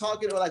people are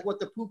talking about, like what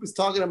the poop is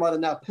talking about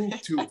in that poop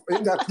tube,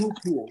 in that poop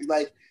pool.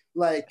 Like,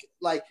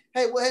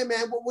 hey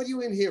man, what are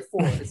you in here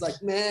for? It's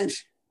like, man,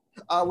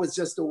 I was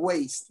just a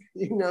waste.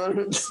 You know what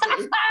I'm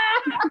saying?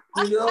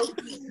 You know?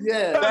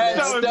 Yeah.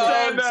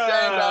 Stand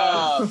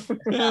up.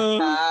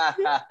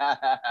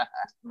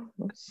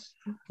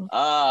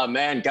 Oh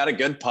man, got a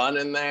good pun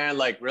in there.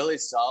 Like really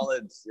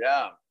solid.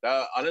 Yeah.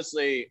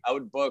 Honestly, I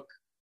would book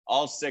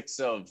all 6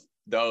 of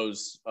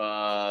those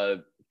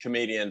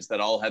comedians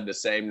that all had the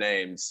same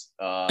names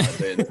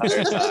the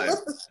entire time.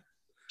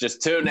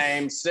 Just 2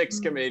 names, 6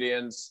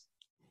 comedians.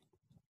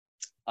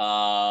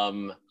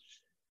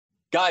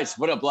 Guys,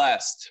 what a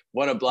blast.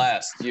 What a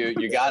blast.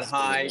 You got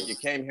high. You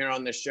came here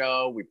on the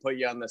show. We put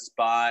you on the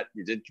spot.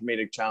 You did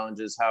comedic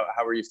challenges.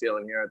 How are you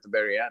feeling here at the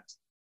very end?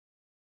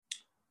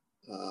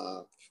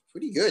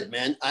 Pretty good,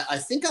 man. I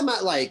think I'm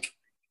at like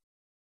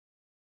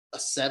a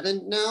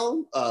 7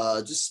 now.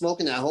 Just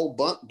smoking that whole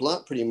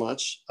blunt pretty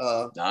much.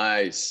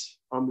 Nice.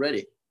 I'm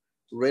ready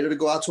to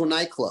go out to a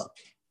nightclub.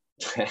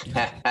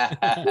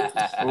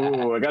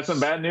 Ooh, I got some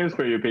bad news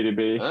for you,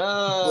 PDB.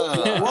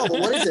 Whoa,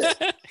 what is it?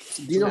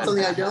 Do you know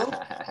something I don't?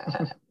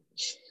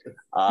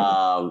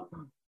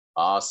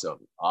 Awesome.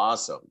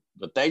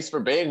 But thanks for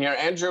being here,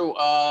 Andrew.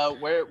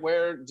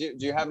 Where do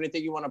you have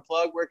anything you want to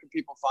plug? Where can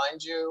people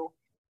find you?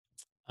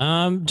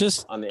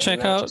 Just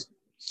check out.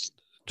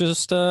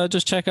 Just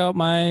check out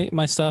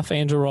my stuff,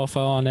 Andrew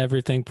Rolfo, on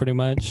everything pretty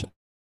much.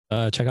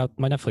 Check out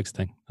my Netflix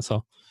thing. That's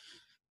all.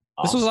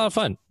 Awesome. This was a lot of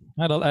fun.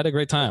 I had a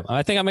great time.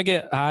 I think I'm gonna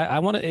get. I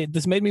want to.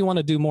 This made me want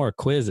to do more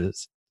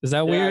quizzes. Is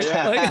that weird?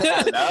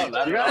 Yeah.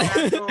 No, you got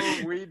actual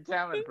weed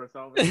talent for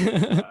something.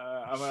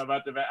 I'm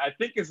about to. I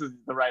think this is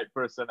the right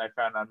person I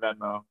found on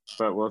Venmo,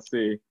 but we'll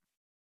see.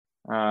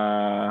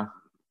 I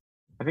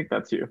think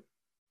that's you.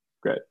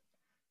 Great.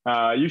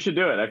 You should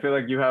do it. I feel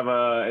like you have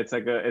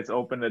it's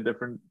open to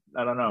different.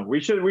 I don't know. We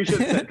should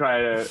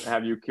try to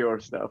have you cure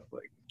stuff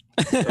like.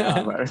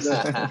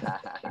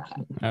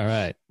 All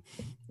right.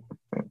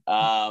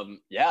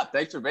 Yeah,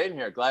 thanks for being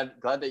here. Glad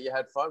that you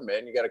had fun,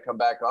 man. You got to come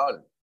back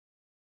on.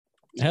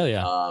 Hell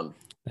yeah.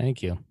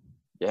 Thank you.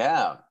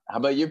 Yeah. How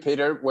about you,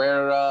 Peter?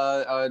 Where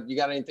you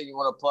got anything you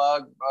want to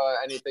plug?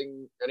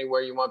 Anything,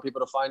 anywhere you want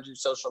people to find you?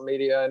 Social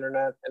media,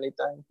 internet,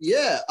 anything?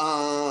 Yeah,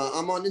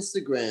 I'm on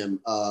Instagram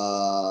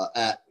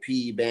at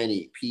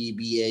pbani,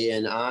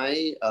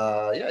 PBANI.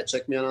 Yeah,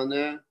 check me out on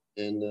there.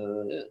 And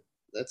yeah,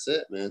 that's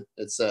it, man.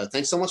 It's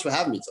thanks so much for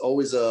having me. It's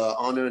always an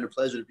honor and a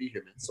pleasure to be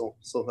here, man. So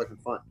fucking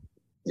fun.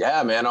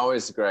 Yeah, man.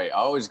 Always great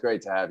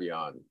to have you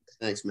on.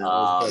 Thanks, man.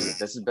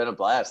 This has been a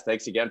blast.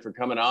 Thanks again for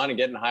coming on and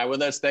getting high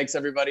with us. Thanks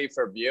everybody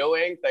for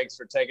viewing. Thanks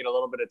for taking a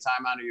little bit of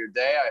time out of your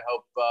day. I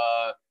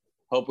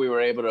hope we were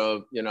able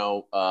to,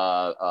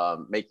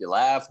 make you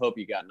laugh. Hope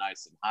you got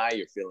nice and high.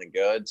 You're feeling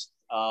good.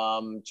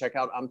 Check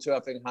out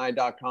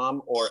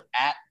I'm2effingHigh.com or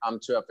at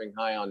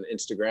I'm2effingHigh on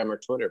Instagram or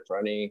Twitter for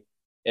any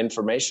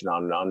information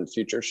on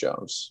future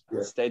shows.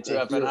 Yeah. Stay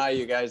 2effing high,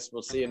 you guys.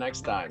 We'll see you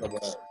next time.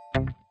 Bye-bye.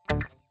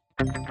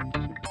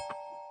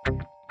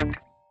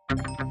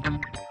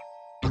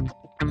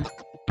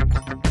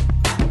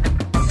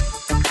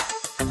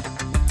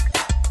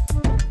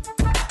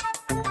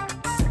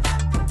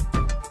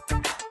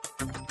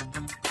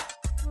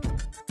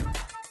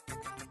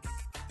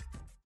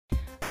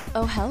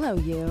 Oh, hello,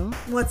 you.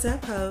 What's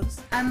up, hoes?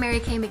 I'm Mary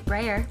Kay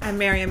McBrayer. I'm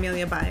Mary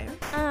Amelia Byer.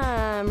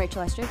 I'm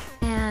Rachel Estridge.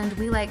 And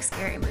we like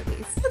scary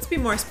movies. Let's be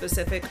more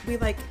specific. We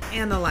like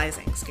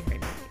analyzing scary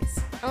movies.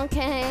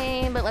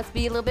 Okay, but let's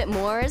be a little bit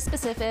more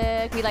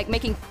specific. We like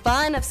making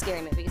fun of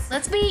scary movies.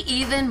 Let's be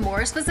even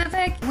more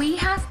specific. We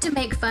have to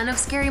make fun of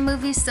scary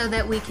movies so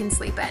that we can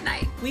sleep at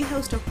night. We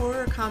host a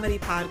horror comedy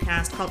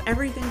podcast called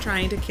Everything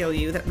Trying to Kill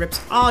You that rips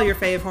all your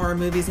fave horror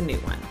movies a new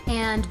one.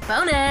 And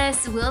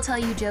bonus, we'll tell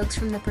you jokes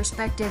from the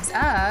perspectives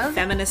of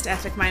feminist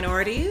ethnic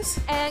minorities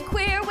and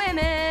queer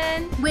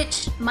women,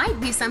 which might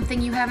be something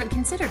you haven't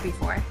considered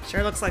before.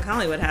 Sure looks like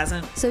Hollywood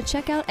hasn't. So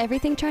check out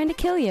Everything Trying to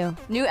Kill You.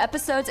 New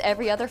episodes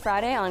every other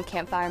Friday on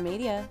Campfire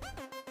Media.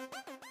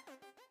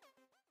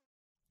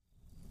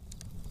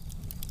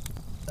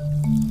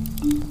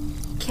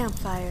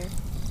 Campfire.